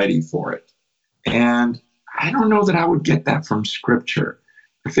like they're ready for it. And I don't know that I would get that from Scripture.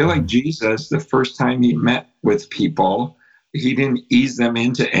 I feel like Jesus, the first time he met with people, he didn't ease them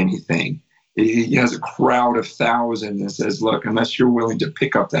into anything. He has a crowd of thousands and says, look, unless you're willing to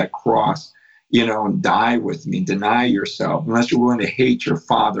pick up that cross, and die with me, deny yourself, unless you're willing to hate your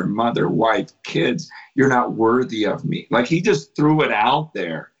father, mother, wife, kids, you're not worthy of me. Like he just threw it out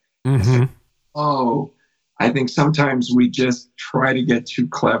there. Like, I think sometimes we just try to get too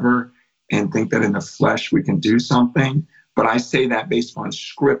clever and think that in the flesh we can do something. But I say that based on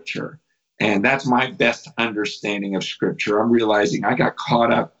Scripture. And that's my best understanding of Scripture. I'm realizing I got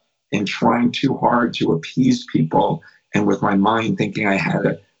caught up in trying too hard to appease people, and with my mind thinking I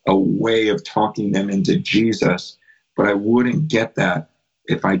had a way of talking them into Jesus, but I wouldn't get that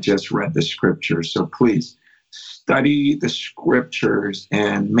if I just read the Scriptures. So please study the Scriptures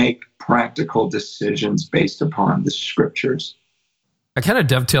and make practical decisions based upon the Scriptures. It kind of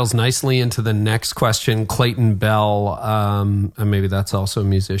dovetails nicely into the next question. Clayton Bell, and maybe that's also a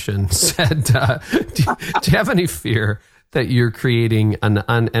musician, said, do you have any fear that you're creating and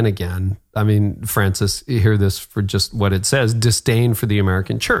again, I mean, Francis, you hear this for just what it says, disdain for the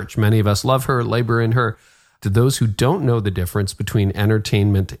American church. Many of us love her, labor in her. Do those who don't know the difference between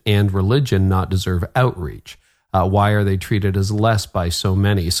entertainment and religion not deserve outreach? Why are they treated as less by so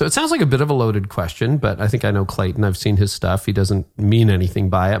many? So it sounds like a bit of a loaded question, but I think I know Clayton. I've seen his stuff. He doesn't mean anything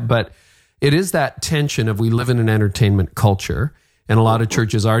by it, but it is that tension of we live in an entertainment culture, and a lot of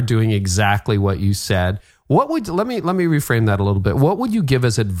churches are doing exactly what you said. What would let me reframe that a little bit. What would you give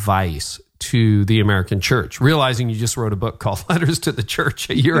as advice to the American church? Realizing you just wrote a book called Letters to the Church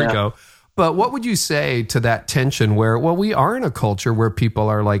a year ago. But what would you say to that tension where, well, we are in a culture where people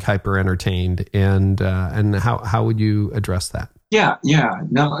are like hyper entertained, and how would you address that? Yeah.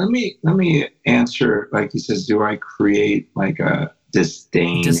 Now let me answer, like he says, do I create like a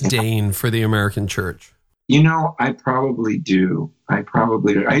disdain for the American church? I probably do. I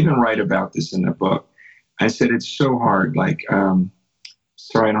even write about this in the book. I said it's so hard. Like,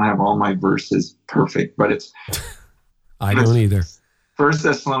 sorry, I don't have all my verses perfect, but it's. I don't either. 1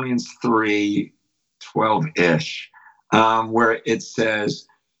 Thessalonians 3:12-ish, where it says,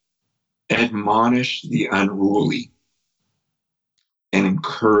 admonish the unruly and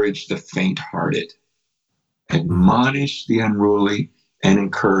encourage the faint-hearted. Admonish the unruly and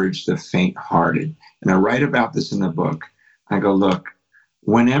encourage the faint-hearted. And I write about this in the book. I go, look,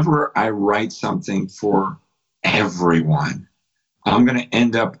 whenever I write something for everyone, I'm going to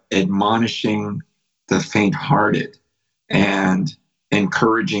end up admonishing the faint-hearted and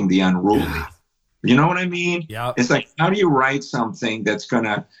encouraging the unruly. You know what I mean? Yep. It's like, how do you write something that's going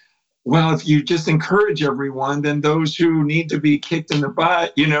to, well, if you just encourage everyone, then those who need to be kicked in the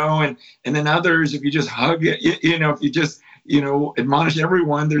butt, and then others, if you just hug it, if you just, admonish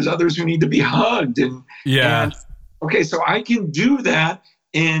everyone, there's others who need to be hugged. And okay, so I can do that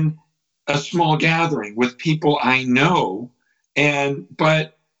in a small gathering with people I know.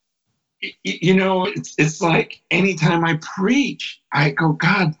 But it's like anytime I preach, I go,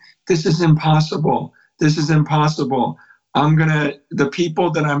 God, this is impossible. This is impossible. The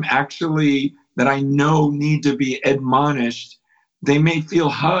people that I know need to be admonished, they may feel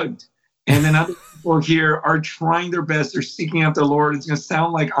hugged. And then other people here are trying their best. They're seeking out the Lord. It's going to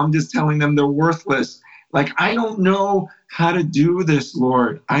sound like I'm just telling them they're worthless. Like, I don't know how to do this,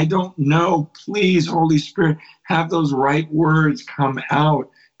 Lord. I don't know. Please, Holy Spirit, have those right words come out,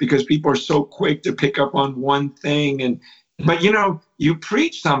 because people are so quick to pick up on one thing. But you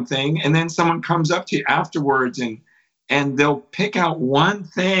preach something and then someone comes up to you afterwards and they'll pick out one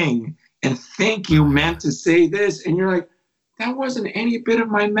thing and think you meant to say this. And you're like, that wasn't any bit of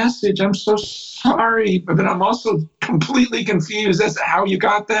my message. I'm so sorry. But I'm also completely confused as to how you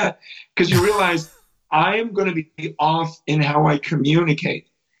got that. Because you realize I am going to be off in how I communicate,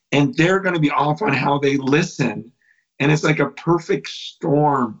 and they're going to be off on how they listen. And it's like a perfect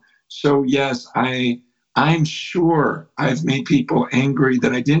storm. So yes, I'm sure I've made people angry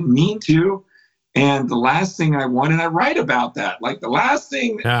that I didn't mean to. And the last thing I want, and I write about that, like the last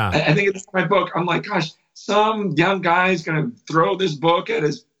thing, I think it's my book, I'm like, gosh, some young guy's going to throw this book at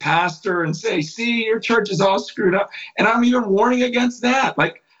his pastor and say, see, your church is all screwed up. And I'm even warning against that.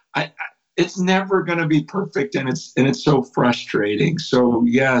 Like, it's never going to be perfect. And it's so frustrating. So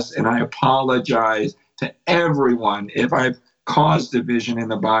yes, and I apologize to everyone if I've caused division in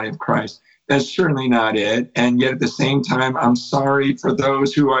the body of Christ. That's certainly not it. And yet at the same time, I'm sorry for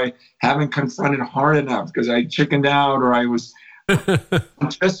those who I haven't confronted hard enough because I chickened out, or I'm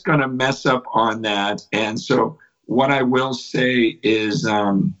just going to mess up on that. And so what I will say is,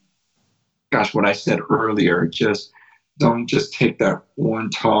 what I said earlier, just don't just take that one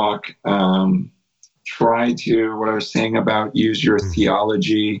talk. Try to, what I was saying about use your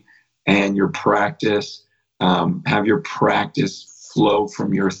theology and your practice, have your practice flow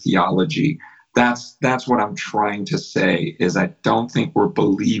from your theology. That's what I'm trying to say, is I don't think we're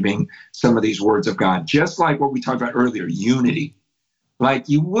believing some of these words of God, just like what we talked about earlier, unity. Like,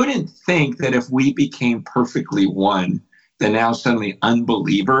 you wouldn't think that if we became perfectly one, that now suddenly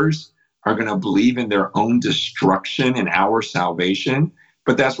unbelievers are going to believe in their own destruction and our salvation.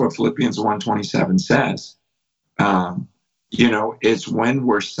 But that's what Philippians 1:27 says. It's when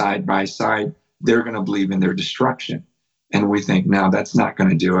we're side by side, they're going to believe in their destruction. And we think, no, that's not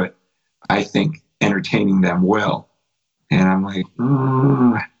going to do it. I think entertaining them will. And I'm like,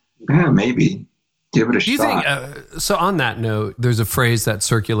 maybe. Give it a shot. Do you think, so on that note, there's a phrase that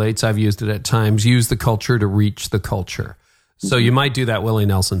circulates, I've used it at times, use the culture to reach the culture. So you might do that Willie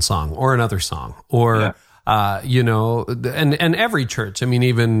Nelson song or another song, or, and every church, I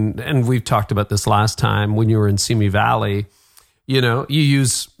mean, and we've talked about this last time when you were in Simi Valley, you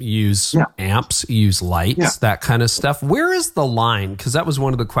use amps, you use lights, that kind of stuff. Where is the line? Because that was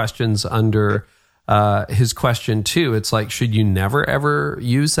one of the questions under his question too. It's like, should you never ever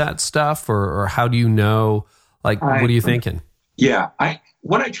use that stuff, or how do you know? Like, what are you thinking? Yeah,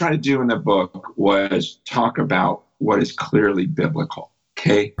 what I try to do in the book was talk about what is clearly biblical.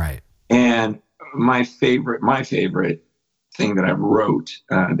 Okay, right. And my favorite thing that I wrote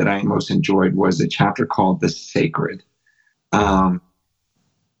that I most enjoyed was a chapter called "The Sacred."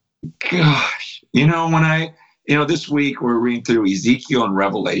 This week we're reading through Ezekiel and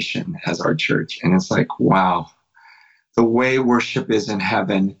Revelation as our church. And it's like, wow, the way worship is in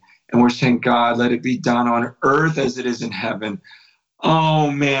heaven. And we're saying, God, let it be done on earth as it is in heaven.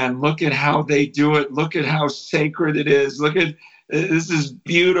 Oh man, look at how they do it. Look at how sacred it is. This is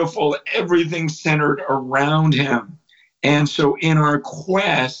beautiful. Everything centered around him. And so in our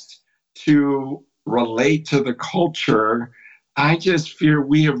quest to relate to the culture, I just fear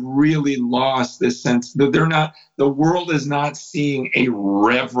we have really lost this sense that the world is not seeing a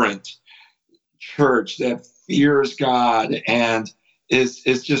reverent church that fears God and is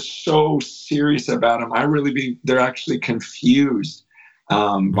just so serious about him. They're actually confused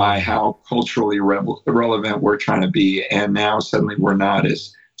by how culturally relevant we're trying to be. And now suddenly we're not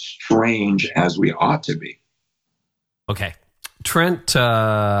as strange as we ought to be. Okay. Trent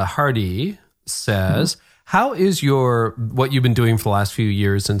Hardy says, How is what you've been doing for the last few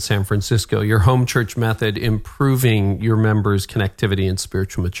years in San Francisco, your home church method, improving your members' connectivity and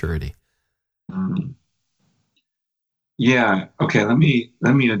spiritual maturity? Yeah. Okay. Let me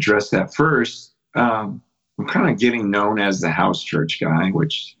address that first. I'm kind of getting known as the house church guy,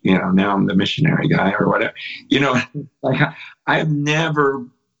 which, now I'm the missionary guy or whatever. Like I've never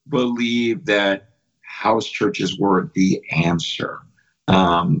believed that house churches were the answer.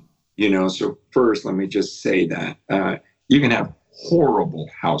 So first, let me just say that you can have horrible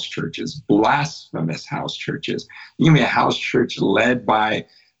house churches, blasphemous house churches. You can be a house church led by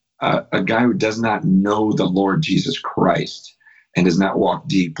a guy who does not know the Lord Jesus Christ and does not walk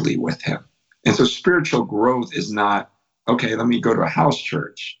deeply with him. And so spiritual growth is not, okay, let me go to a house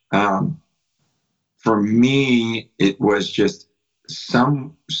church. For me, it was just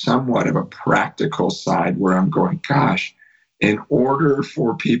somewhat of a practical side where I'm going, gosh, in order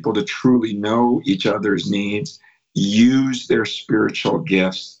for people to truly know each other's needs, use their spiritual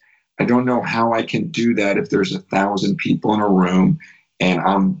gifts. I don't know how I can do that if there's 1,000 people in a room and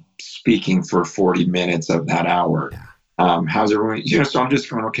I'm speaking for 40 minutes of that hour. Yeah. How's everyone? So I'm just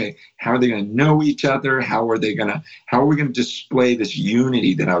going, okay, how are they going to know each other? How are we going to display this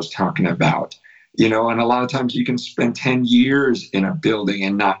unity that I was talking about? And a lot of times you can spend 10 years in a building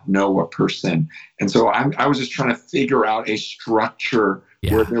and not know a person. And so I was just trying to figure out a structure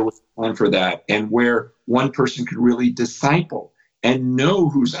where there was time for that and where one person could really disciple and know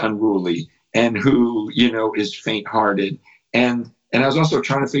who's unruly and who, is faint-hearted. And I was also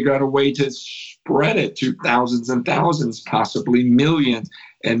trying to figure out a way to spread it to thousands and thousands, possibly millions,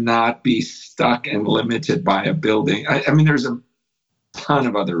 and not be stuck and limited by a building. I mean, there's a ton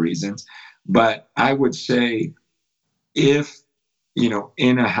of other reasons. But I would say if,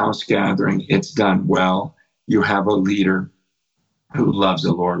 in a house gathering, it's done well, you have a leader who loves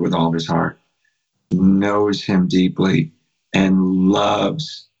the Lord with all of his heart, knows him deeply, and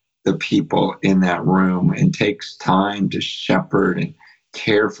loves the people in that room and takes time to shepherd and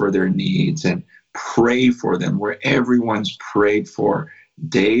care for their needs and pray for them, where everyone's prayed for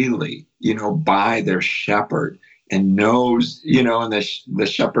daily, by their shepherd. And knows, and the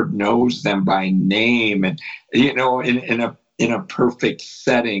shepherd knows them by name and, in a perfect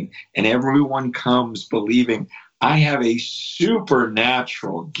setting. And everyone comes believing I have a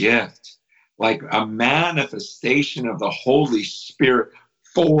supernatural gift, like a manifestation of the Holy Spirit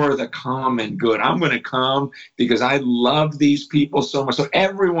for the common good. I'm going to come because I love these people so much. So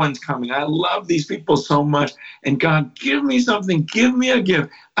everyone's coming. I love these people so much. And God, give me something. Give me a gift.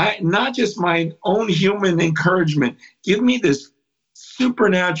 Not just my own human encouragement. Give me this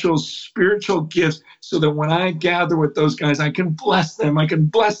supernatural spiritual gifts so that when I gather with those guys, I can bless them.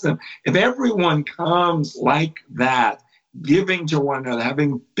 If everyone comes like that, giving to one another,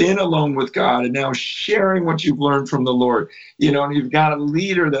 having been alone with God and now sharing what you've learned from the Lord, and you've got a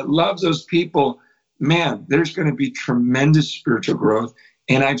leader that loves those people, man, there's going to be tremendous spiritual growth.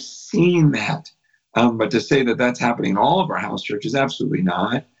 And I've seen that. But to say that that's happening in all of our house churches, absolutely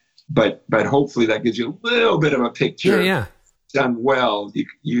not. But hopefully that gives you a little bit of a picture. Yeah. Done well,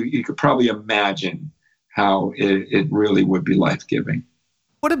 you could probably imagine how it really would be life-giving.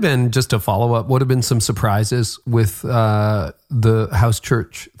 Would have been, just a follow-up, would have been some surprises with the house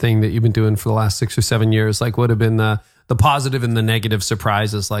church thing that you've been doing for the last 6 or 7 years? Like, would have been the positive and the negative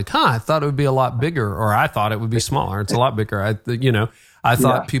surprises, like, I thought it would be a lot bigger, or I thought it would be smaller. It's a lot bigger. I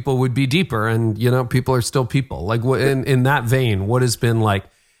thought people would be deeper, and, people are still people. Like, in that vein, what has been like,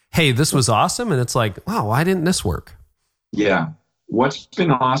 hey, this was awesome, and it's like, wow, why didn't this work? Yeah. What's been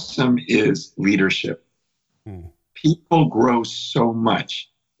awesome is leadership. People grow so much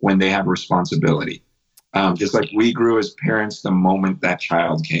when they have responsibility. Just like we grew as parents the moment that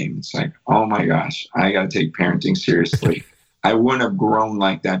child came. It's like, oh my gosh, I got to take parenting seriously. I wouldn't have grown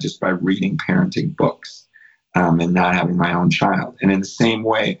like that just by reading parenting books and not having my own child. And in the same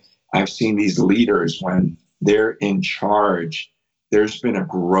way, I've seen these leaders, when they're in charge, there's been a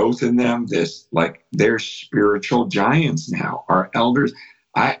growth in them. They're spiritual giants now. Our elders,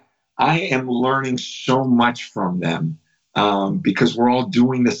 I am learning so much from them because we're all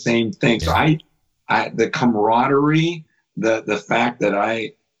doing the same thing. So the camaraderie, the fact that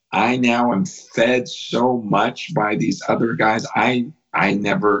I now am fed so much by these other guys, I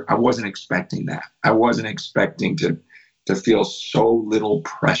wasn't expecting that. I wasn't expecting to feel so little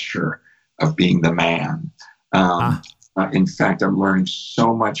pressure of being the man. In fact, I'm learning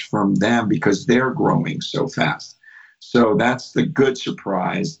so much from them because they're growing so fast. So that's the good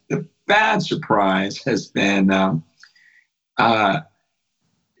surprise. The bad surprise has been a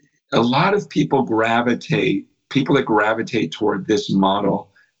lot of people that gravitate toward this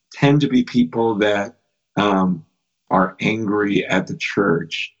model tend to be people that are angry at the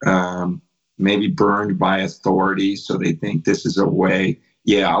church, maybe burned by authority. So they think this is a way,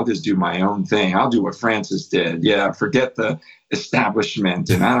 I'll just do my own thing. I'll do what Francis did. Forget the establishment,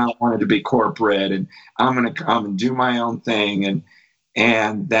 and I don't want it to be corporate, and I'm going to come and do my own thing.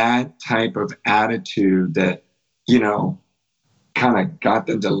 And that type of attitude that, kind of got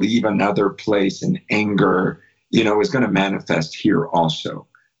them to leave another place in anger, is going to manifest here also.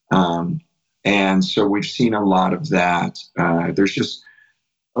 And so we've seen a lot of that.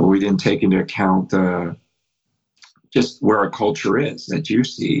 We didn't take into account just where our culture is, that you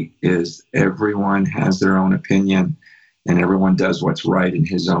see, is everyone has their own opinion and everyone does what's right in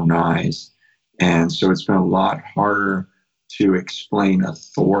his own eyes. And so it's been a lot harder to explain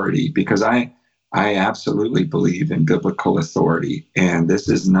authority, because I absolutely believe in biblical authority. And this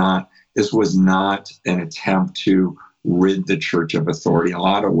was not an attempt to rid the church of authority. In a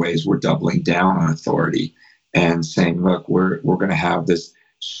lot of ways, we're doubling down on authority and saying, look, we're going to have this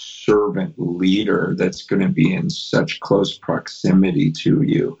servant leader that's going to be in such close proximity to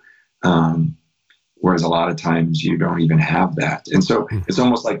you. Whereas a lot of times you don't even have that. And so it's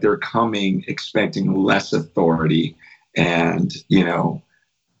almost like they're coming expecting less authority and,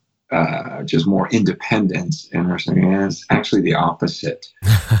 just more independence. And we're saying, it's actually the opposite.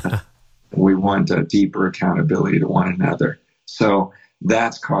 We want a deeper accountability to one another. So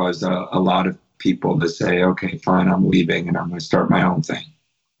that's caused a lot of people to say, okay, fine, I'm leaving and I'm going to start my own thing.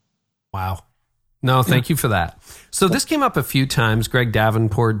 Wow. No, thank you for that. So this came up a few times, Greg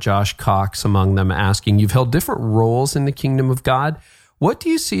Davenport, Josh Cox among them, asking, you've held different roles in the kingdom of God. What do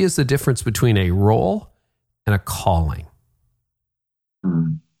you see as the difference between a role and a calling?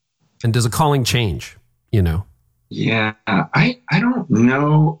 And does a calling change, Yeah, I don't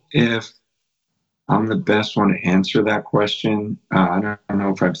know if I'm the best one to answer that question. I don't know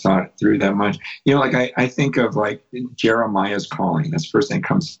if I've thought it through that much. I think of like Jeremiah's calling. That's the first thing that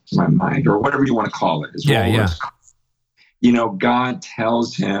comes to my mind, or whatever you want to call it. God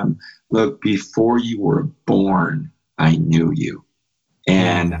tells him, look, before you were born, I knew you.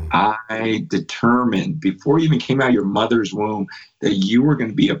 And I determined before you even came out of your mother's womb that you were going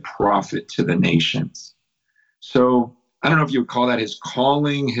to be a prophet to the nations. So I don't know if you would call that his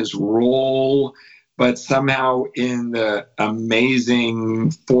calling, his role, but somehow in the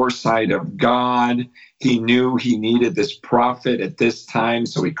amazing foresight of God, he knew he needed this prophet at this time.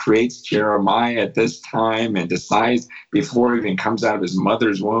 So he creates Jeremiah at this time and decides before he even comes out of his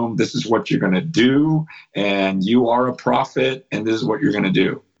mother's womb, this is what you're going to do. And you are a prophet and this is what you're going to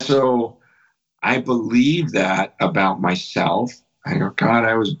do. So I believe that about myself. I go, God,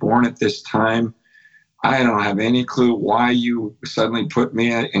 I was born at this time. I don't have any clue why you suddenly put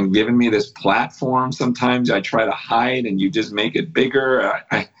me and given me this platform. Sometimes I try to hide and you just make it bigger.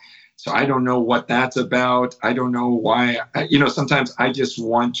 So I don't know what that's about. I don't know why. Sometimes I just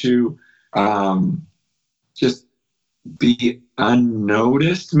want to just be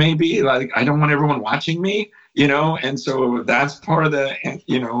unnoticed, maybe. Like, I don't want everyone watching me, and so that's part of the,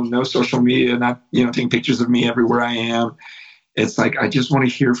 no social media, not, taking pictures of me everywhere I am. It's like, I just want to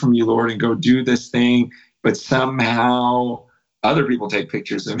hear from you, Lord, and go do this thing. But somehow other people take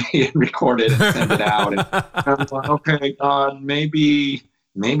pictures of me and record it and send it out. And I'm like, okay, God, maybe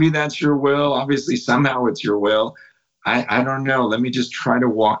that's your will. Obviously, somehow it's your will. I don't know. Let me just try to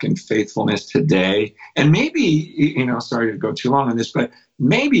walk in faithfulness today. And maybe, sorry to go too long on this, but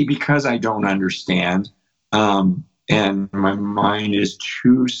maybe because I don't understand and my mind is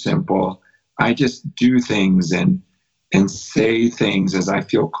too simple, I just do things and say things as I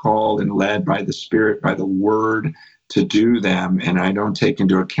feel called and led by the Spirit, by the Word to do them. And I don't take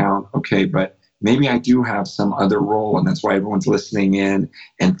into account, okay, but maybe I do have some other role. And that's why everyone's listening in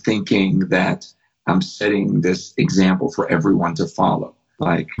and thinking that I'm setting this example for everyone to follow.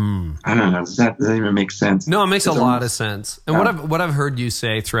 Like, I don't know, does that even make sense? No, it makes a lot of sense. And what I've heard you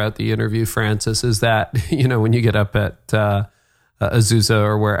say throughout the interview, Francis, is that, when you get up at Azusa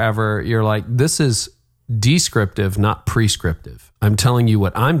or wherever, you're like, this is descriptive, not prescriptive. I'm telling you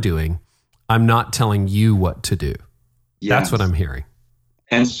what I'm doing. I'm not telling you what to do. Yes. That's what I'm hearing.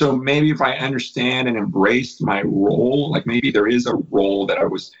 And so maybe if I understand and embraced my role, like maybe there is a role that I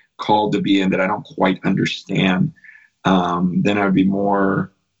was called to be in that I don't quite understand, then I would be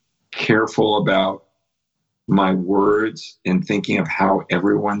more careful about my words and thinking of how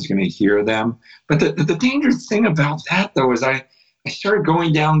everyone's going to hear them. But the dangerous thing about that, though, is I started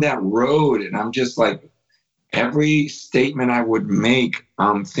going down that road, and I'm just like, every statement I would make,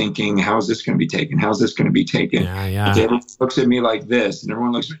 I'm thinking, how's this going to be taken? How's this going to be taken? Yeah. Everyone looks at me like this, and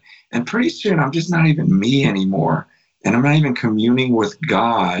everyone looks at me. And pretty soon, I'm just not even me anymore. And I'm not even communing with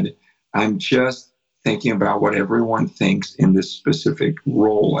God. I'm just thinking about what everyone thinks in this specific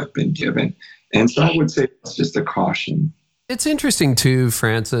role I've been given. And so I would say it's just a caution. It's interesting too,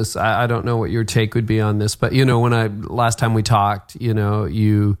 Francis. I don't know what your take would be on this, but when last time we talked,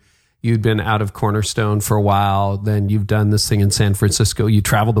 you'd been out of Cornerstone for a while, then you've done this thing in San Francisco. You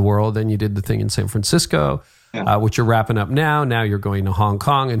traveled the world, then you did the thing in San Francisco, which you're wrapping up now. Now you're going to Hong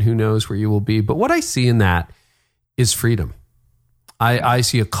Kong, and who knows where you will be. But what I see in that is freedom. I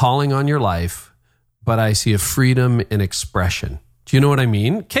see a calling on your life, but I see a freedom in expression. Do you know what I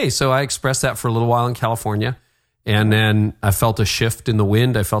mean? Okay, so I expressed that for a little while in California. And then I felt a shift in the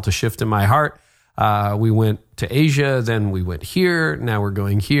wind. I felt a shift in my heart. We went to Asia, then we went here. Now we're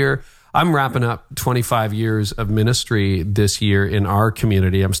going here. I'm wrapping up 25 years of ministry this year in our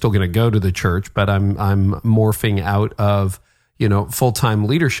community. I'm still going to go to the church, but I'm morphing out of, full-time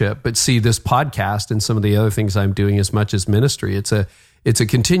leadership. But see, this podcast and some of the other things I'm doing as much as ministry, it's a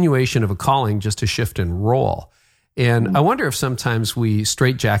continuation of a calling, just a shift in role. And I wonder if sometimes we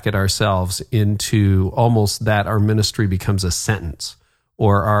straitjacket ourselves into almost that our ministry becomes a sentence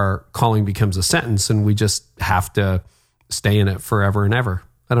or our calling becomes a sentence and we just have to stay in it forever and ever.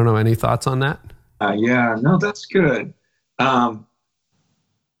 I don't know. Any thoughts on that? No, that's good. I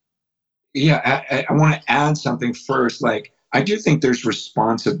want to add something first. Like, I do think there's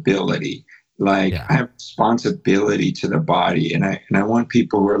responsibility. I have responsibility to the body. And I want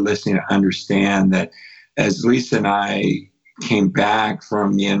people who are listening to understand that as Lisa and I came back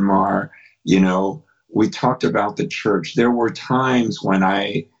from Myanmar, we talked about the church. There were times when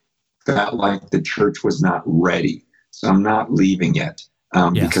I felt like the church was not ready. So I'm not leaving yet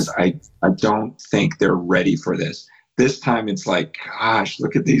because I don't think they're ready for this. This time it's like, gosh,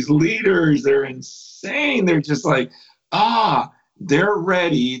 look at these leaders. They're insane. They're just like, they're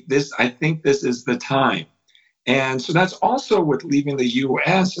ready. I think this is the time. And so that's also with leaving the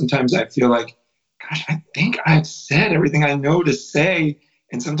U.S. Sometimes I feel like, gosh, I think I've said everything I know to say.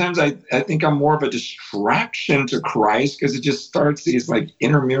 And sometimes I think I'm more of a distraction to Christ because it just starts these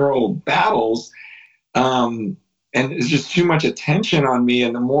intramural battles. And it's just too much attention on me.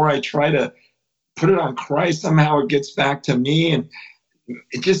 And the more I try to put it on Christ, somehow it gets back to me. And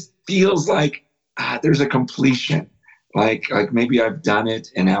it just feels like there's a completion. Like maybe I've done it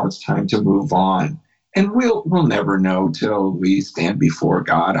and now it's time to move on. And we'll never know till we stand before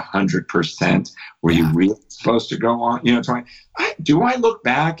God 100%. Were you really supposed to go on? Do I look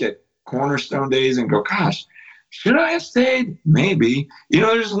back at Cornerstone days and go, gosh, should I have stayed? Maybe.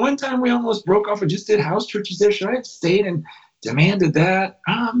 There's one time we almost broke off and just did house churches there. Should I have stayed and demanded that?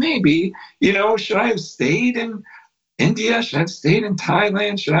 Maybe. Should I have stayed in India? Should I have stayed in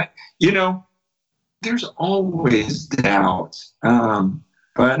Thailand? Should I? There's always doubt.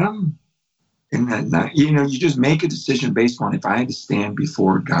 But in that night, you just make a decision based on if I had to stand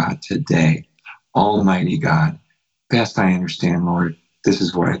before God today, Almighty God, best I understand, Lord, this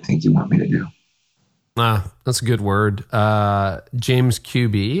is what I think you want me to do. That's a good word. James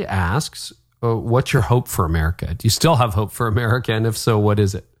QB asks, what's your hope for America? Do you still have hope for America? And if so, what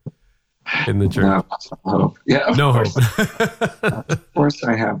is it in the church? No hope. Yeah, no hope. Of course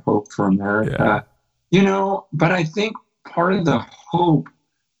I have hope for America. Yeah. But I think part of the hope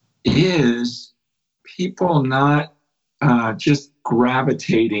is people not just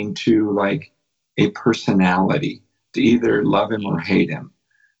gravitating to a personality to either love him or hate him.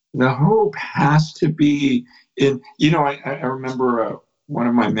 The hope has to be in, I remember one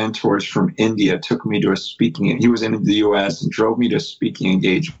of my mentors from India took me to a speaking, he was in the US and drove me to a speaking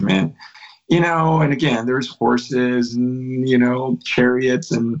engagement, and again, there's horses and,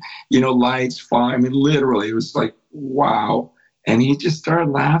 chariots and, lights flying. I mean, literally, it was like, wow. And he just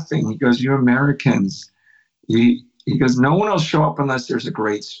started laughing. He goes, you Americans, he goes, no one will show up unless there's a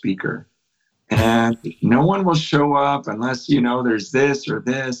great speaker. And no one will show up unless, there's this or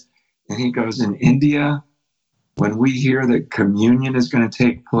this. And he goes, in India, when we hear that communion is going to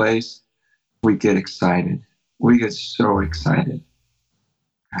take place, we get excited. We get so excited.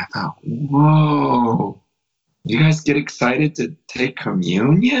 I thought, whoa, you guys get excited to take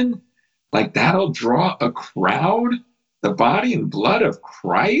communion? That'll draw a crowd? The body and blood of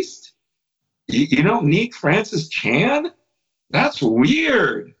Christ? You don't need Francis Chan? That's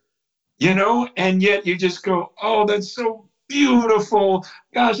weird. And yet you just go, oh, that's so beautiful.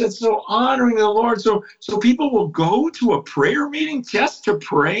 Gosh, that's so honoring the Lord. So people will go to a prayer meeting just to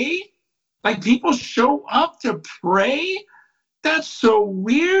pray? People show up to pray? That's so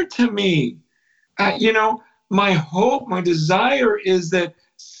weird to me. My hope, my desire is that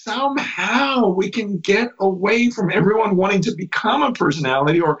somehow we can get away from everyone wanting to become a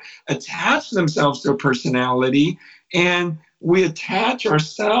personality or attach themselves to a personality, and we attach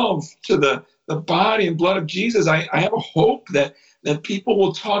ourselves to the the body and blood of Jesus, I have a hope that people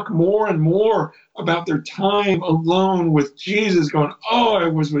will talk more and more about their time alone with Jesus, going, oh, I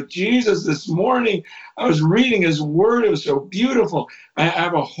was with Jesus this morning. I was reading his word. It was so beautiful. I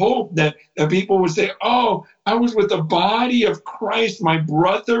have a hope that people would say, oh, I was with the body of Christ, my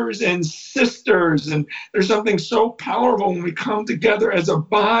brothers and sisters. And there's something so powerful when we come together as a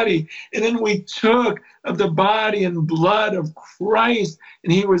body. And then we took of the body and blood of Christ,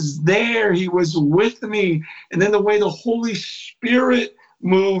 and he was there. He was with me. And then the way the Holy Spirit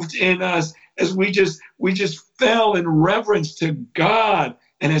moved in us as we just fell in reverence to God.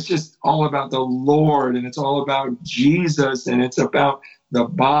 And it's just all about the Lord, and it's all about Jesus, and it's about the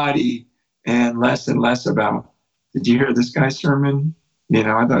body, and less about, did you hear this guy's sermon? I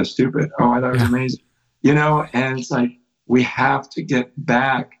thought it was stupid. Oh, I thought it was amazing. And it's like, we have to get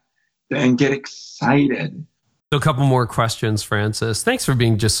back and get excited. So a couple more questions, Francis. Thanks for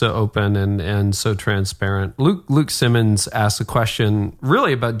being just so open and so transparent. Luke Simmons asked a question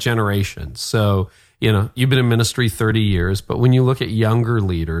really about generations. So, you've been in ministry 30 years, but when you look at younger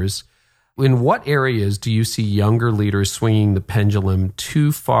leaders, in what areas do you see younger leaders swinging the pendulum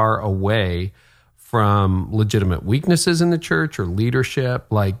too far away from legitimate weaknesses in the church or leadership?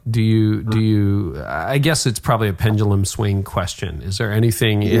 Like, do you, I guess it's probably a pendulum swing question. Is there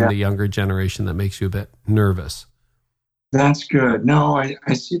anything in the younger generation that makes you a bit nervous? That's good. No,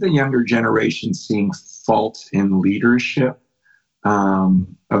 I see the younger generation seeing faults in leadership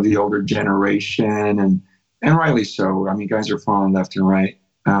of the older generation, and rightly so. I mean, guys are falling left and right.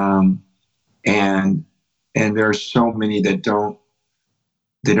 And there are so many that don't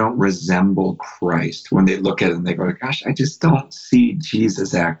resemble Christ. When they look at it and they go, gosh, I just don't see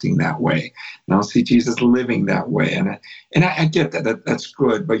Jesus acting that way. I don't see Jesus living that way. And I get that. That's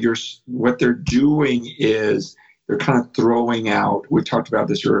good. But what they're doing is they're kind of throwing out, we talked about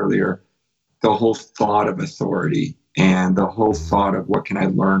this earlier, the whole thought of authority and the whole thought of what can I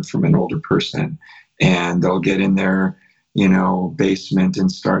learn from an older person. And they'll get in their, basement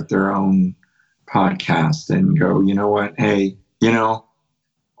and start their own podcast and go, you know what? Hey,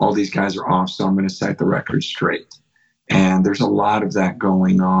 all these guys are off, so I'm going to set the record straight. And there's a lot of that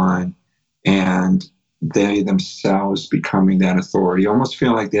going on, and they themselves becoming that authority, almost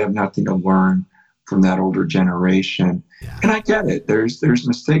feel like they have nothing to learn from that older generation. Yeah. And I get it. There's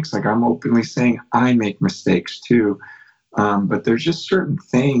mistakes. Like, I'm openly saying I make mistakes too. But there's just certain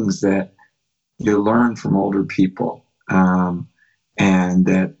things that you learn from older people, and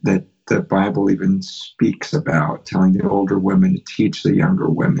that the Bible even speaks about, telling the older women to teach the younger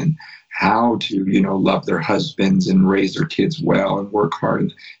women how to, love their husbands and raise their kids well and work hard.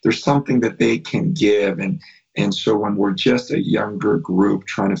 And there's something that they can give. And so when we're just a younger group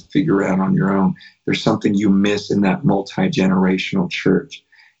trying to figure out on your own, there's something you miss in that multi-generational church.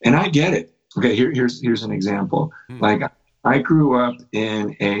 And I get it. Okay, here's an example. Like, I grew up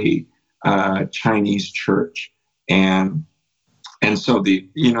in a Chinese church, and so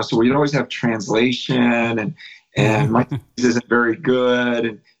so we'd always have translation, and my Chinese isn't very good,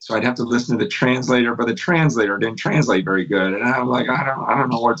 and so I'd have to listen to the translator, but the translator didn't translate very good, and I'm like, I don't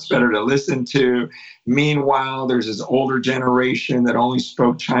know what's better to listen to. Meanwhile, there's this older generation that only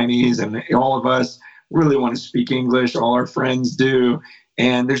spoke Chinese, and all of us really want to speak English. All our friends do.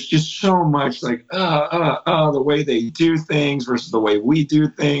 And there's just so much like, the way they do things versus the way we do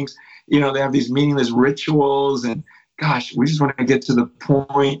things. They have these meaningless rituals, and gosh, we just want to get to the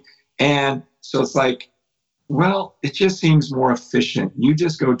point. And so it's like, well, it just seems more efficient. You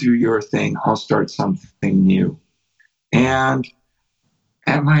just go do your thing. I'll start something new. And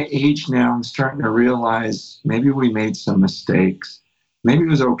at my age now, I'm starting to realize maybe we made some mistakes. Maybe it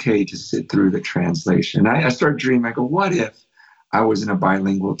was okay to sit through the translation. I started dreaming. I go, what if I was in a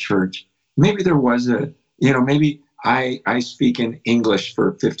bilingual church? Maybe there was maybe I speak in English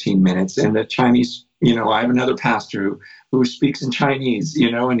for 15 minutes, and the Chinese, I have another pastor who speaks in Chinese,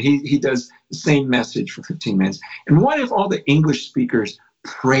 and he does the same message for 15 minutes. And what if all the English speakers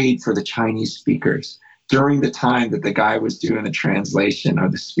prayed for the Chinese speakers during the time that the guy was doing the translation or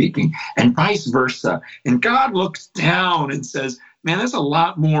the speaking, and vice versa? And God looks down and says, man, that's a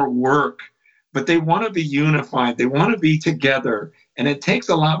lot more work. But they want to be unified. They want to be together. And it takes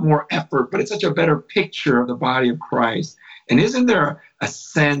a lot more effort, but it's such a better picture of the body of Christ. And isn't there a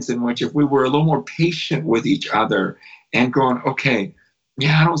sense in which if we were a little more patient with each other and going, okay,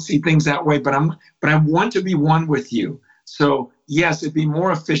 I don't see things that way, but I want to be one with you. So yes, it'd be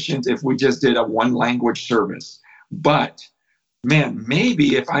more efficient if we just did a one language service. But man,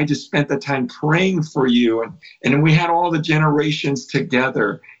 maybe if I just spent the time praying for you and we had all the generations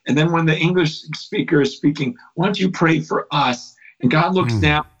together, and then when the English speaker is speaking, why don't you pray for us? And God looks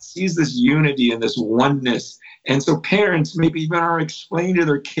down, sees this unity and this oneness. And so parents maybe even are explaining to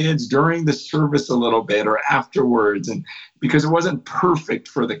their kids during the service a little bit or afterwards, and because it wasn't perfect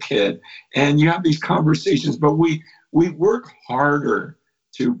for the kid. And you have these conversations, but we work harder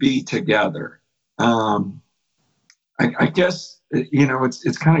to be together. I guess,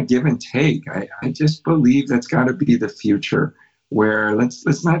 it's kind of give and take. I just believe that's got to be the future, where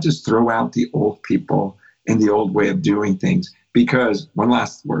let's not just throw out the old people and the old way of doing things. Because, one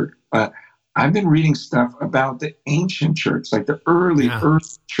last word, I've been reading stuff about the ancient church, like the early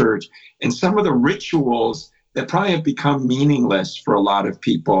church, and some of the rituals that probably have become meaningless for a lot of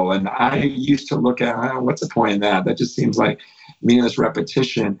people. And I used to look at, what's the point in that? That just seems like meaningless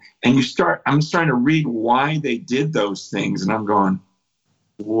repetition. And I'm starting to read why they did those things. And I'm going,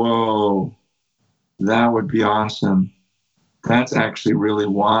 whoa, that would be awesome. That's actually really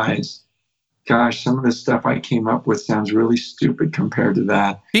wise. Gosh, some of the stuff I came up with sounds really stupid compared to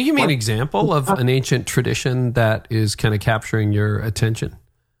that. Can you give me an example of an ancient tradition that is kind of capturing your attention?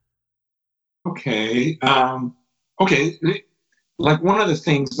 Okay. Like one of the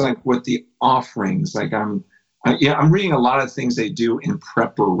things, like with the offerings, like I'm reading a lot of things they do in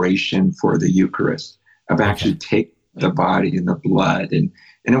preparation for the Eucharist, of actually taking the body and the blood. And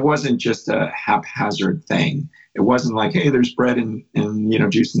it wasn't just a haphazard thing. It wasn't like, hey, there's bread and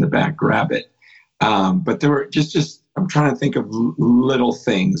juice in the back, grab it. But there were just I'm trying to think of little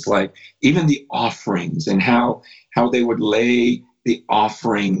things, like even the offerings and how they would lay the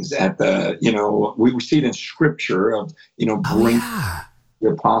offerings at the, we see it in scripture of, bring the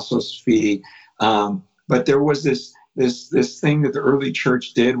apostles' feet. But there was this thing that the early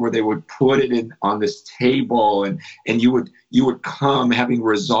church did where they would put it on this table, and you would come having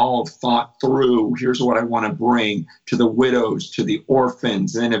resolved, thought through, here's what I want to bring to the widows, to the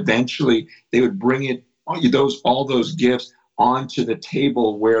orphans. And then eventually they would bring all those gifts onto the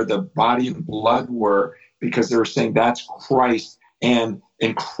table where the body and blood were, because they were saying that's Christ, and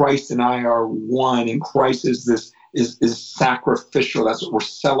Christ and I are one, and Christ is sacrificial. That's what we're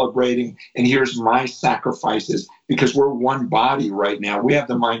celebrating. And here's my sacrifices, because we're one body right now. We have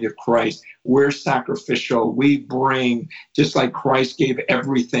the mind of Christ. We're sacrificial. We bring, just like Christ gave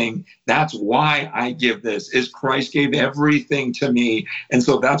everything. That's why I give this, is Christ gave everything to me. And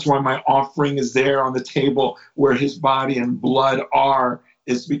so that's why my offering is there on the table where his body and blood are,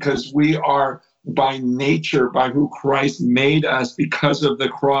 is because we are, by nature, by who Christ made us, because of the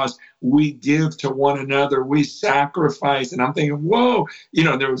cross, we give to one another, we sacrifice. And I'm thinking, whoa,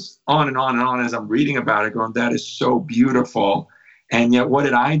 there was on and on and on as I'm reading about it, going, that is so beautiful. And yet, what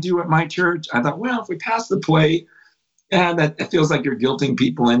did I do at my church? I thought, well, if we pass the plate, that it feels like you're guilting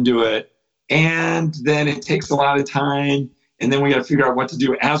people into it. And then it takes a lot of time. And then we got to figure out what to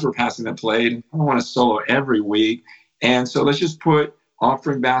do as we're passing the plate. I don't want to solo every week. And so let's just put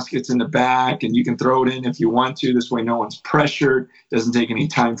offering baskets in the back, and you can throw it in if you want to. This way no one's pressured, doesn't take any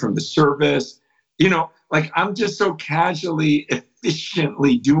time from the service. Like I'm just so casually,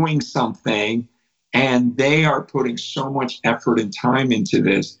 efficiently doing something, and they are putting so much effort and time into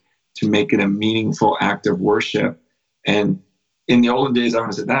this to make it a meaningful act of worship. And in the olden days, I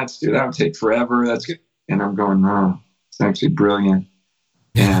would say, that would take forever. That's good. And I'm going, no, it's actually brilliant.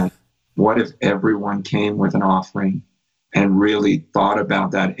 And what if everyone came with an offering and really thought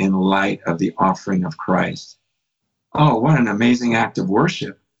about that in light of the offering of Christ? Oh, what an amazing act of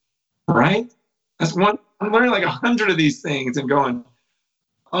worship, right? That's one. I'm learning like 100 of these things and going,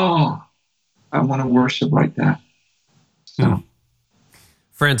 oh, I want to worship like that. So,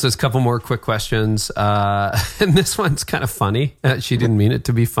 Francis, a couple more quick questions. And this one's kind of funny. She didn't mean it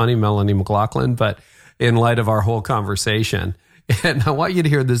to be funny, Melanie McLaughlin, but in light of our whole conversation, and I want you to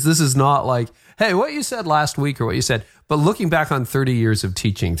hear this. This is not like, hey, what you said last week or what you said, but looking back on 30 years of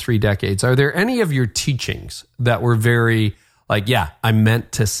teaching, 3 decades, are there any of your teachings that were very like, yeah, I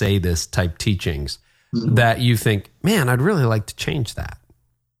meant to say this type teachings that you think, man, I'd really like to change that?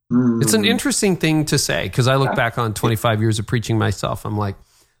 It's an interesting thing to say, because I look back on 25 years of preaching myself. I'm like,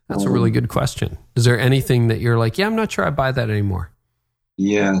 that's a really good question. Is there anything that you're like, yeah, I'm not sure I buy that anymore?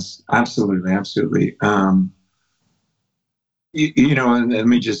 Yes, absolutely. Absolutely. And let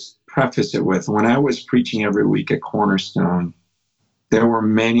me just preface it with, when I was preaching every week at Cornerstone, there were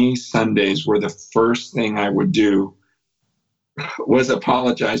many Sundays where the first thing I would do was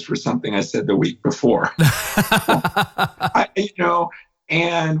apologize for something I said the week before.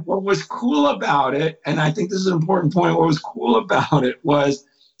 And what was cool about it, and I think this is an important point, what was cool about it was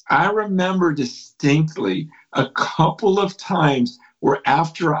I remember distinctly a couple of times where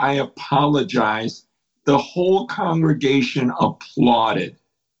after I apologized, the whole congregation applauded.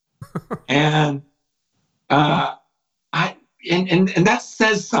 And and that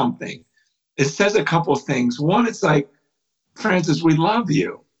says something. It says a couple of things. One, it's like, Francis, we love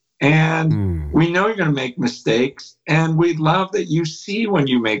you. And we know you're going to make mistakes. And we love that you see when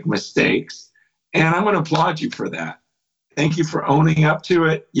you make mistakes. And I'm going to applaud you for that. Thank you for owning up to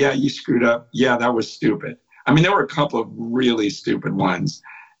it. Yeah, you screwed up. Yeah, that was stupid. I mean, there were a couple of really stupid ones.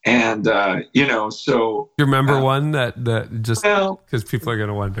 And, so. You remember one that just because people are going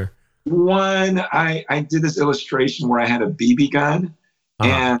to wonder? One, I did this illustration where I had a BB gun.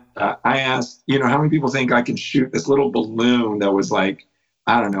 And I asked, how many people think I can shoot this little balloon that was like,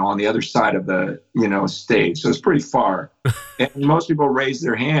 I don't know, on the other side of the, stage. So it's pretty far. And most people raise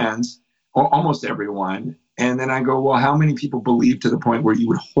their hands, almost everyone. And then I go, well, how many people believe to the point where you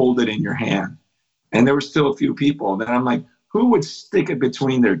would hold it in your hand? And there were still a few people. Then I'm like, who would stick it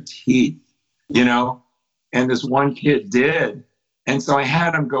between their teeth, And this one kid did. And so I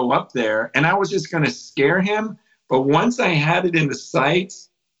had him go up there and I was just going to scare him. But once I had it in the sights,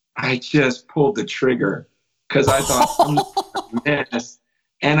 I just pulled the trigger because I thought, I'm going to miss.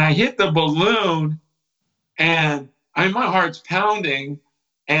 And I hit the balloon and my heart's pounding.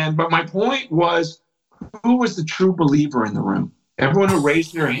 But my point was, who was the true believer in the room? Everyone who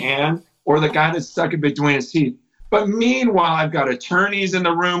raised their hand or the guy that stuck it between his teeth? But meanwhile, I've got attorneys in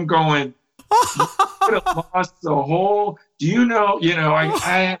the room going, you could have lost the whole, I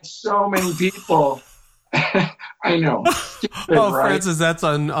had so many people. I know. Stupid, right? Francis, that's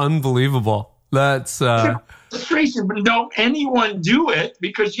unbelievable. That's frustration, but don't anyone do it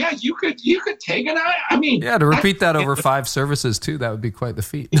because you could take it out. I mean, to repeat that over 5 services too, that would be quite the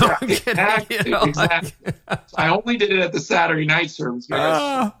feat. No, I'm kidding. Exactly. I only did it at the Saturday night service.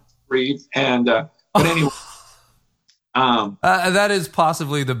 Breathe and but anyway, that is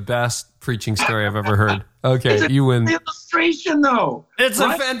possibly the best preaching story I've ever heard. Okay, you win. Illustration though, it's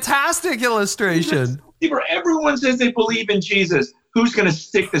right? A fantastic illustration. Everyone says they believe in Jesus. Who's going to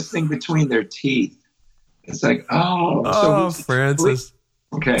stick this thing between their teeth? It's like, so Francis.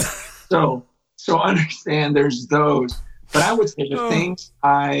 Okay, so understand there's those, but I would say the things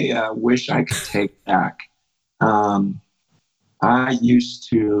I wish I could take back. I used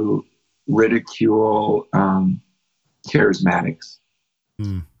to ridicule charismatics.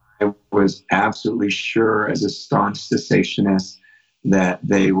 I was absolutely sure as a staunch cessationist that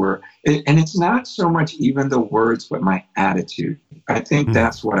they were, and it's not so much even the words, but my attitude. I think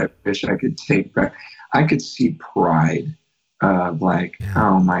that's what I wish I could take back. I could see pride of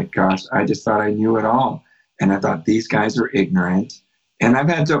oh my gosh, I just thought I knew it all. And I thought these guys are ignorant. And I've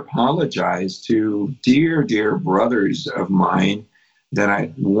had to apologize to dear, dear brothers of mine that I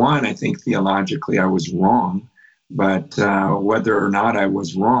think theologically I was wrong. But whether or not I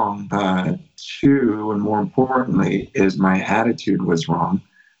was wrong, two, and more importantly, is my attitude was wrong.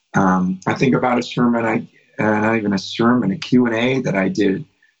 I think about a sermon, not even a sermon, a Q&A that I did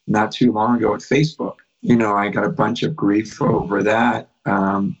not too long ago at Facebook. I got a bunch of grief over that.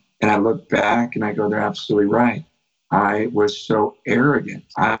 And I look back and I go, they're absolutely right. I was so arrogant.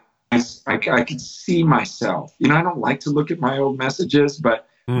 I could see myself. I don't like to look at my old messages, but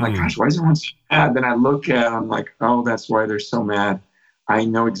I'm like, gosh, why is everyone so mad? Then I look at it, I'm like, oh, that's why they're so mad. I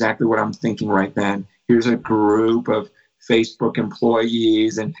know exactly what I'm thinking right then. Here's a group of Facebook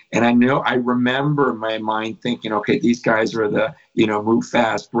employees. And I remember my mind thinking, okay, these guys are the, move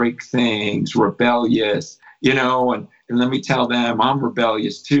fast, break things, rebellious, and let me tell them I'm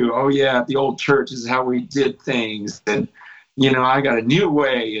rebellious too. Oh yeah, the old church is how we did things. And, I got a new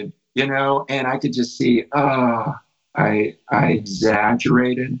way and, and I could just see, I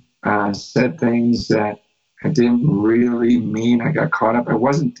exaggerated, said things that I didn't really mean. I got caught up. I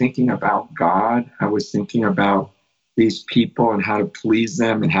wasn't thinking about God. I was thinking about these people and how to please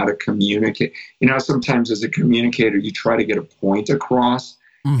them and how to communicate. Sometimes as a communicator, you try to get a point across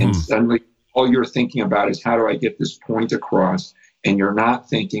and suddenly all you're thinking about is how do I get this point across? And you're not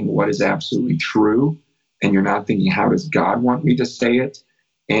thinking what is absolutely true. And you're not thinking, how does God want me to say it?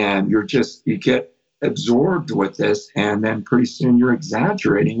 And you get absorbed with this, and then pretty soon you're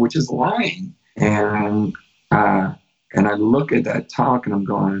exaggerating, which is lying. And I look at that talk and I'm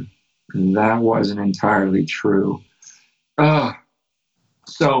going, that wasn't entirely true.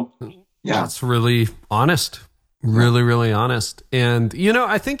 So yeah, that's really honest, really, really honest. And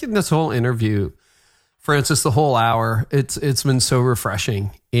I think in this whole interview, Francis, the whole hour, it's been so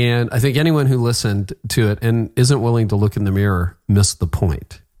refreshing. And I think anyone who listened to it and isn't willing to look in the mirror missed the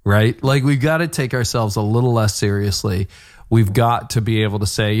point. Right? Like we've got to take ourselves a little less seriously. We've got to be able to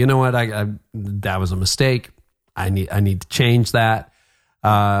say, you know what, that was a mistake. I need to change that.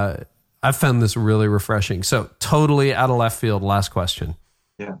 I found this really refreshing. So totally out of left field. Last question.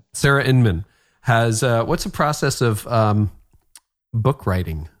 Yeah. Sarah Inman has, what's the process of book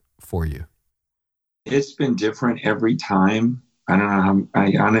writing for you? It's been different every time. I don't know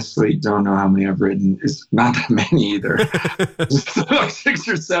I honestly don't know how many I've written. It's not that many either. It's like 6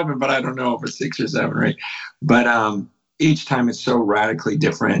 or 7, but I don't know if it's 6 or 7, right? But each time it's so radically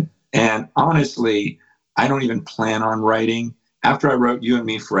different. And honestly, I don't even plan on writing. After I wrote You and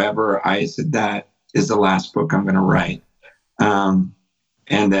Me Forever, I said that is the last book I'm going to write. And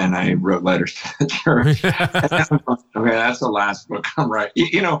then I wrote Letters to the Church. Okay, that's the last book I'm writing.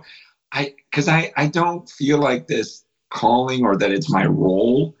 Because I don't feel like this calling or that it's my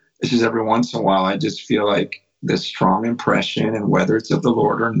role. It's just every once in a while, I just feel like this strong impression, and whether it's of the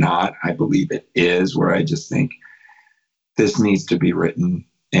Lord or not, I believe it is, where I just think this needs to be written.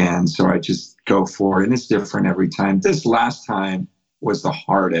 And so I just go for it. And it's different every time. This last time was the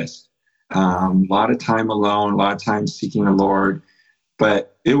hardest. A lot of time alone, a lot of time seeking the Lord.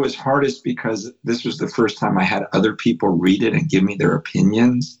 But it was hardest because this was the first time I had other people read it and give me their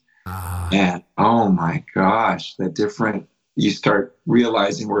opinions. And oh my gosh, you start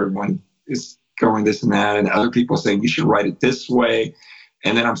realizing where everyone is going this and that, and other people saying you should write it this way.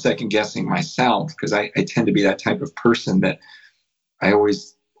 And then I'm second guessing myself, because I tend to be that type of person that I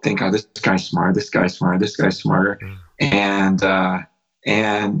always think, oh, this guy's smart, this guy's smart, this guy's smarter. And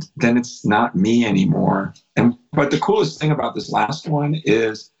then it's not me anymore. But the coolest thing about this last one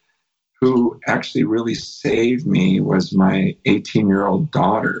is who actually really saved me was my 18-year-old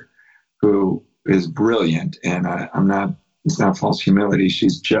daughter, who is brilliant. And it's not false humility.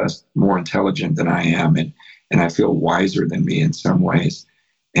 She's just more intelligent than I am. And I feel wiser than me in some ways.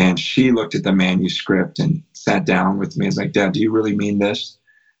 And she looked at the manuscript and sat down with me and was like, Dad, do you really mean this?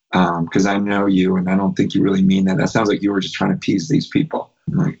 Because I know you, and I don't think you really mean that. That sounds like you were just trying to appease these people.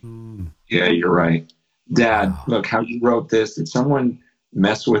 I'm like, yeah, you're right. Dad, look, how you wrote this, did someone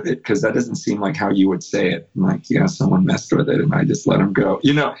mess with it? Because that doesn't seem like how you would say it. I'm like, yeah, someone messed with it, and I just let them go.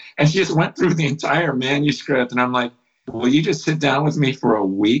 And she just went through the entire manuscript, and I'm like, will you just sit down with me for a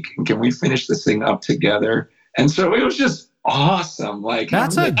week, and can we finish this thing up together? And so it was just awesome. Like,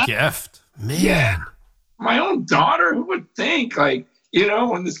 that's a gift, man. Yeah, my own daughter, who would think, like,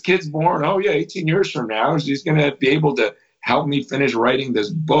 when this kid's born, 18 years from now, she's going to be able to help me finish writing this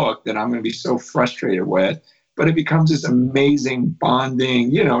book that I'm going to be so frustrated with. But it becomes this amazing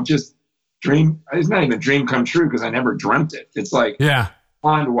bonding, just dream. It's not even a dream come true, because I never dreamt it. It's like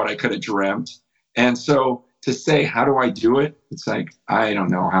beyond what I could have dreamt. And so to say, how do I do it? It's like, I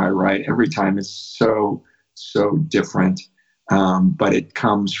don't know how I write. Every time it's so, so different. But it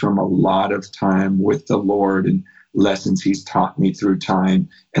comes from a lot of time with the Lord and lessons he's taught me through time,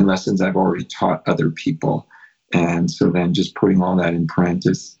 and lessons I've already taught other people. And so then just putting all that in print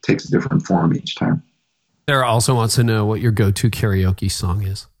takes a different form each time. Sarah also wants to know what your go-to karaoke song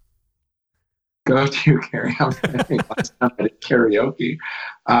is. Go-to karaoke? Last time I did karaoke,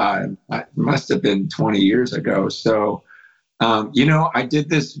 it must have been 20 years ago. So, I did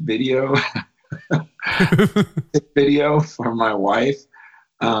this video, for my wife,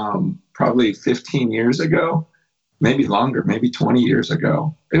 probably 15 years ago, maybe longer, maybe 20 years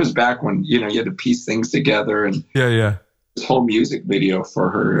ago. It was back when, you had to piece things together, and this whole music video for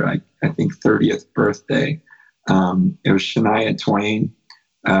her, I think 30th birthday. It was Shania Twain.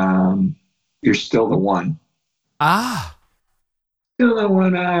 You're Still the One. Still the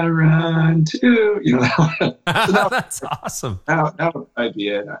one I run to. That one. That's awesome. That would probably be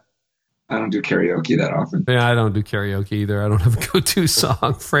it. I don't do karaoke that often. Yeah, I don't do karaoke either. I don't have a go-to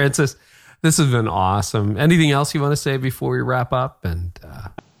song. Francis, this has been awesome. Anything else you want to say before we wrap up? And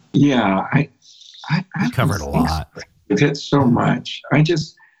I covered a lot. We've hit so much. I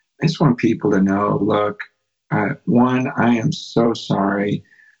just want people to know, look, one, I am so sorry.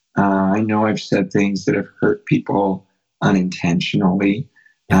 I know I've said things that have hurt people unintentionally.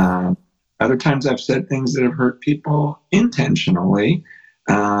 Other times I've said things that have hurt people intentionally.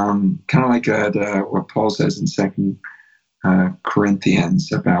 Kind of like what Paul says in 2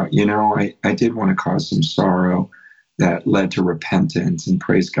 Corinthians about, I did want to cause some sorrow that led to repentance, and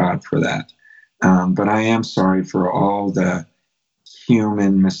praise God for that. But I am sorry for all the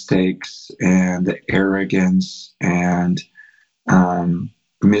human mistakes and the arrogance and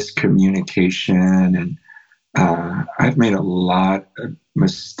miscommunication. And I've made a lot of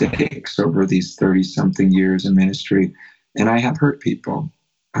mistakes over these 30-something years in ministry, and I have hurt people.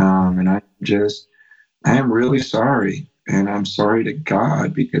 And I am really sorry. And I'm sorry to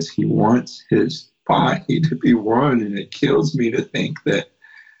God, because he wants his body to be one. And it kills me to think that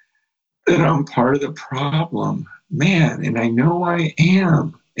I'm part of the problem. Man, and I know I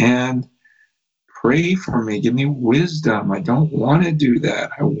am. And pray for me. Give me wisdom. I don't want to do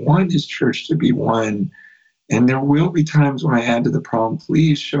that. I want his church to be one. And there will be times when I add to the problem,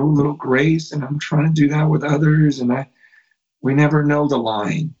 please show a little grace. And I'm trying to do that with others. And we never know the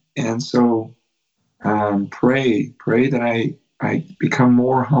line. And so pray that I become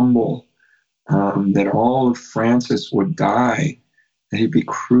more humble, that all of Francis would die, that he'd be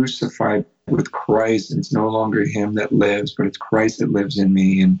crucified with Christ. And it's no longer him that lives, but it's Christ that lives in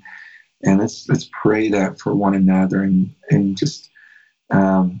me. And let's pray that for one another and just,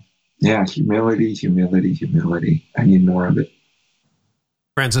 humility. I need more of it.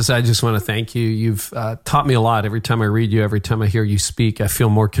 Francis, I just want to thank you. You've taught me a lot. Every time I read you, every time I hear you speak, I feel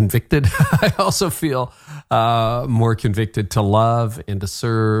more convicted. I also feel more convicted to love and to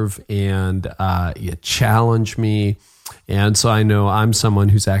serve, and you challenge me. And so I know I'm someone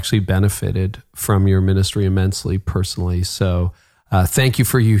who's actually benefited from your ministry immensely personally. So thank you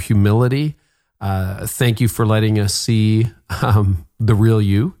for your humility. Thank you for letting us see the real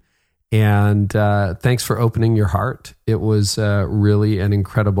you. And thanks for opening your heart. It was really an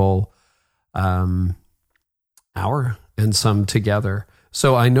incredible hour and some together.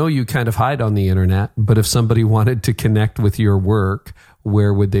 So I know you kind of hide on the internet, but if somebody wanted to connect with your work,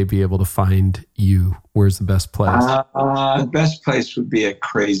 where would they be able to find you? Where's the best place? The best place would be at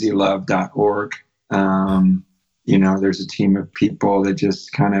crazylove.org. There's a team of people that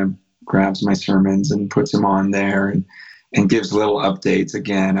just kind of grabs my sermons and puts them on there and gives little updates.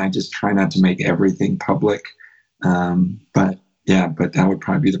 Again, I just try not to make everything public. But that would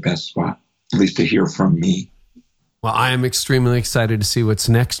probably be the best spot, at least to hear from me. Well, I am extremely excited to see what's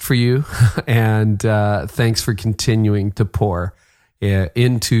next for you. And thanks for continuing to pour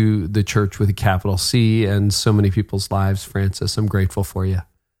into the church with a capital C and so many people's lives, Francis. I'm grateful for you.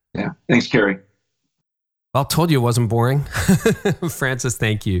 Yeah. Thanks, Carey. Well, told you it wasn't boring. Francis,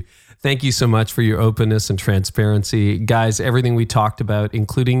 thank you. Thank you so much for your openness and transparency. Guys, everything we talked about,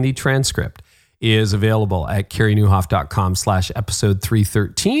 including the transcript, is available at careynieuwhof.com/episode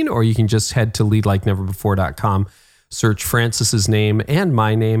 313, or you can just head to leadlikeneverbefore.com, search Francis's name and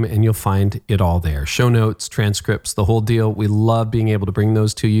my name, and you'll find it all there. Show notes, transcripts, the whole deal. We love being able to bring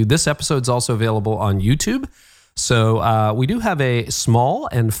those to you. This episode's also available on YouTube. So we do have a small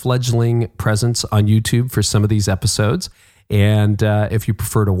and fledgling presence on YouTube for some of these episodes. And if you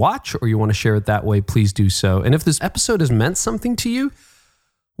prefer to watch or you want to share it that way, please do so. And if this episode has meant something to you,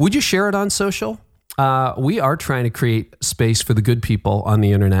 would you share it on social? We are trying to create space for the good people on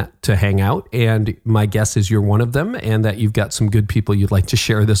the internet to hang out. And my guess is you're one of them and that you've got some good people you'd like to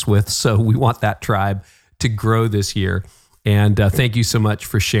share this with. So we want that tribe to grow this year. And thank you so much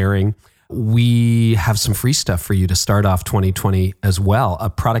for sharing. We have some free stuff for you to start off 2020 as well. A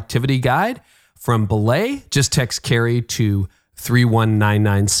productivity guide from Belay. Just text Carey to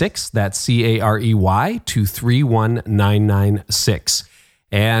 31996. That's CAREY to 31996.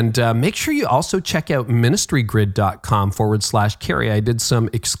 And make sure you also check out ministrygrid.com/Carey. I did some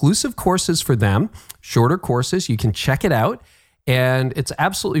exclusive courses for them, shorter courses. You can check it out, and it's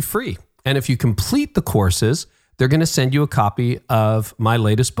absolutely free. And if you complete the courses, they're going to send you a copy of my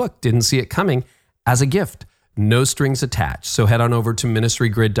latest book, Didn't See It Coming, as a gift. No strings attached. So head on over to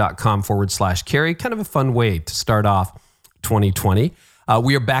ministrygrid.com/Carey. Kind of a fun way to start off 2020.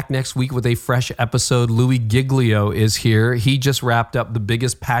 We are back next week with a fresh episode. Louis Giglio is here. He just wrapped up the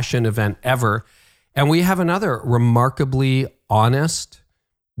biggest passion event ever. And we have another remarkably honest,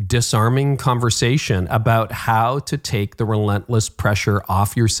 disarming conversation about how to take the relentless pressure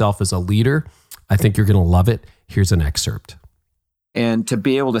off yourself as a leader. I think you're going to love it. Here's an excerpt. And to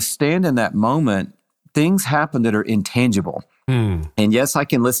be able to stand in that moment, things happen that are intangible. And yes, I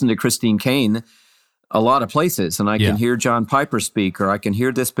can listen to Christine Kane a lot of places, and I can hear John Piper speak, or I can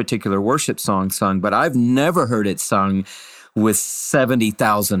hear this particular worship song sung, but I've never heard it sung with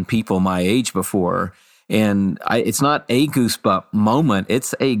 70,000 people my age before. And it's not a goosebump moment,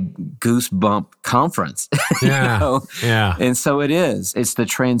 it's a goosebump conference. Yeah. You know? Yeah. And so it is. It's the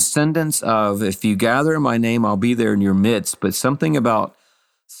transcendence of, if you gather in my name, I'll be there in your midst. But something about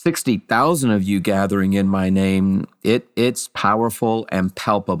 60,000 of you gathering in my name, it's powerful and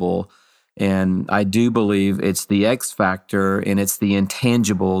palpable. And I do believe it's the X factor and it's the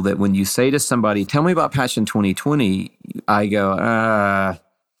intangible that when you say to somebody, tell me about Passion 2020, I go,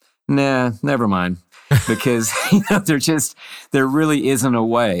 nah, never mind. Because there really isn't a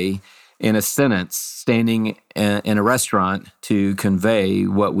way in a sentence standing in a restaurant to convey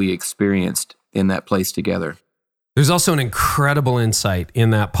what we experienced in that place together. There's also an incredible insight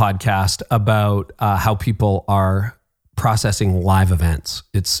in that podcast about how people are processing live events.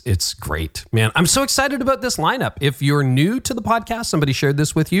 It's great, man. I'm so excited about this lineup. If you're new to the podcast, somebody shared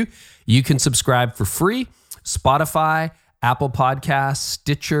this with you, you can subscribe for free. Spotify, Apple Podcasts,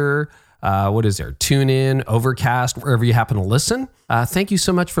 Stitcher, What is there? TuneIn, Overcast, wherever you happen to listen. Thank you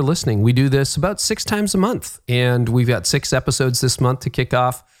so much for listening. We do this about 6 times a month, and we've got 6 episodes this month to kick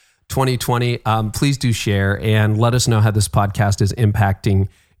off 2020. Please do share and let us know how this podcast is impacting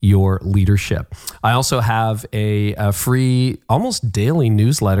your leadership. I also have a free, almost daily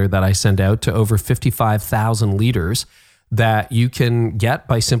newsletter that I send out to over 55,000 leaders that you can get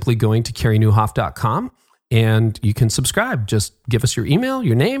by simply going to CareyNieuwhof.com, and you can subscribe. Just give us your email,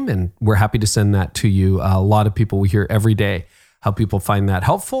 your name, and we're happy to send that to you. A lot of people, we hear every day how people find that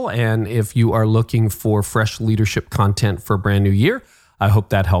helpful. And if you are looking for fresh leadership content for a brand new year, I hope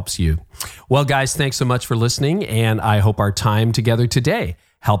that helps you. Well, guys, thanks so much for listening, and I hope our time together today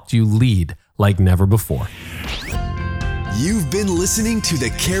helped you lead like never before. You've been listening to the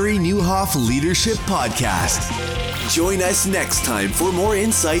Carey Nieuwhof Leadership Podcast. Join us next time for more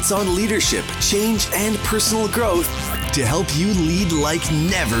insights on leadership, change, and personal growth to help you lead like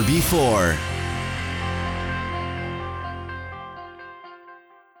never before.